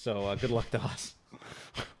 So good luck to us.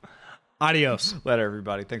 Adios. Later,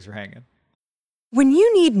 everybody. Thanks for hanging. When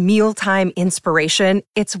you need mealtime inspiration,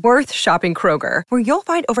 it's worth shopping Kroger, where you'll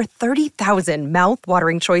find over 30,000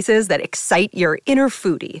 mouth-watering choices that excite your inner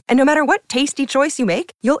foodie. And no matter what tasty choice you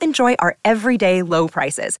make, you'll enjoy our everyday low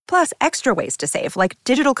prices, plus extra ways to save, like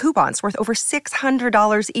digital coupons worth over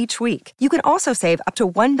 $600 each week. You can also save up to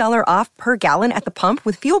 $1 off per gallon at the pump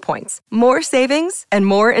with fuel points. More savings and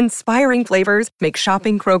more inspiring flavors make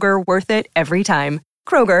shopping Kroger worth it every time.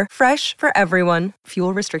 Kroger, fresh for everyone.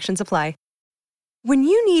 Fuel restrictions apply. When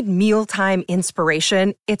you need mealtime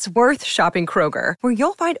inspiration, it's worth shopping Kroger, where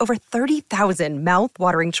you'll find over 30,000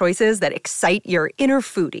 mouth-watering choices that excite your inner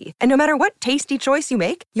foodie. And no matter what tasty choice you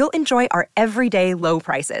make, you'll enjoy our everyday low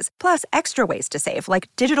prices, plus extra ways to save, like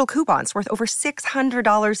digital coupons worth over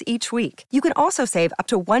 $600 each week. You can also save up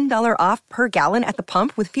to $1 off per gallon at the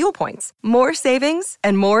pump with fuel points. More savings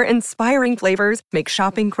and more inspiring flavors make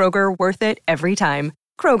shopping Kroger worth it every time.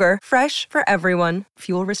 Kroger, fresh for everyone.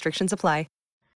 Fuel restrictions apply.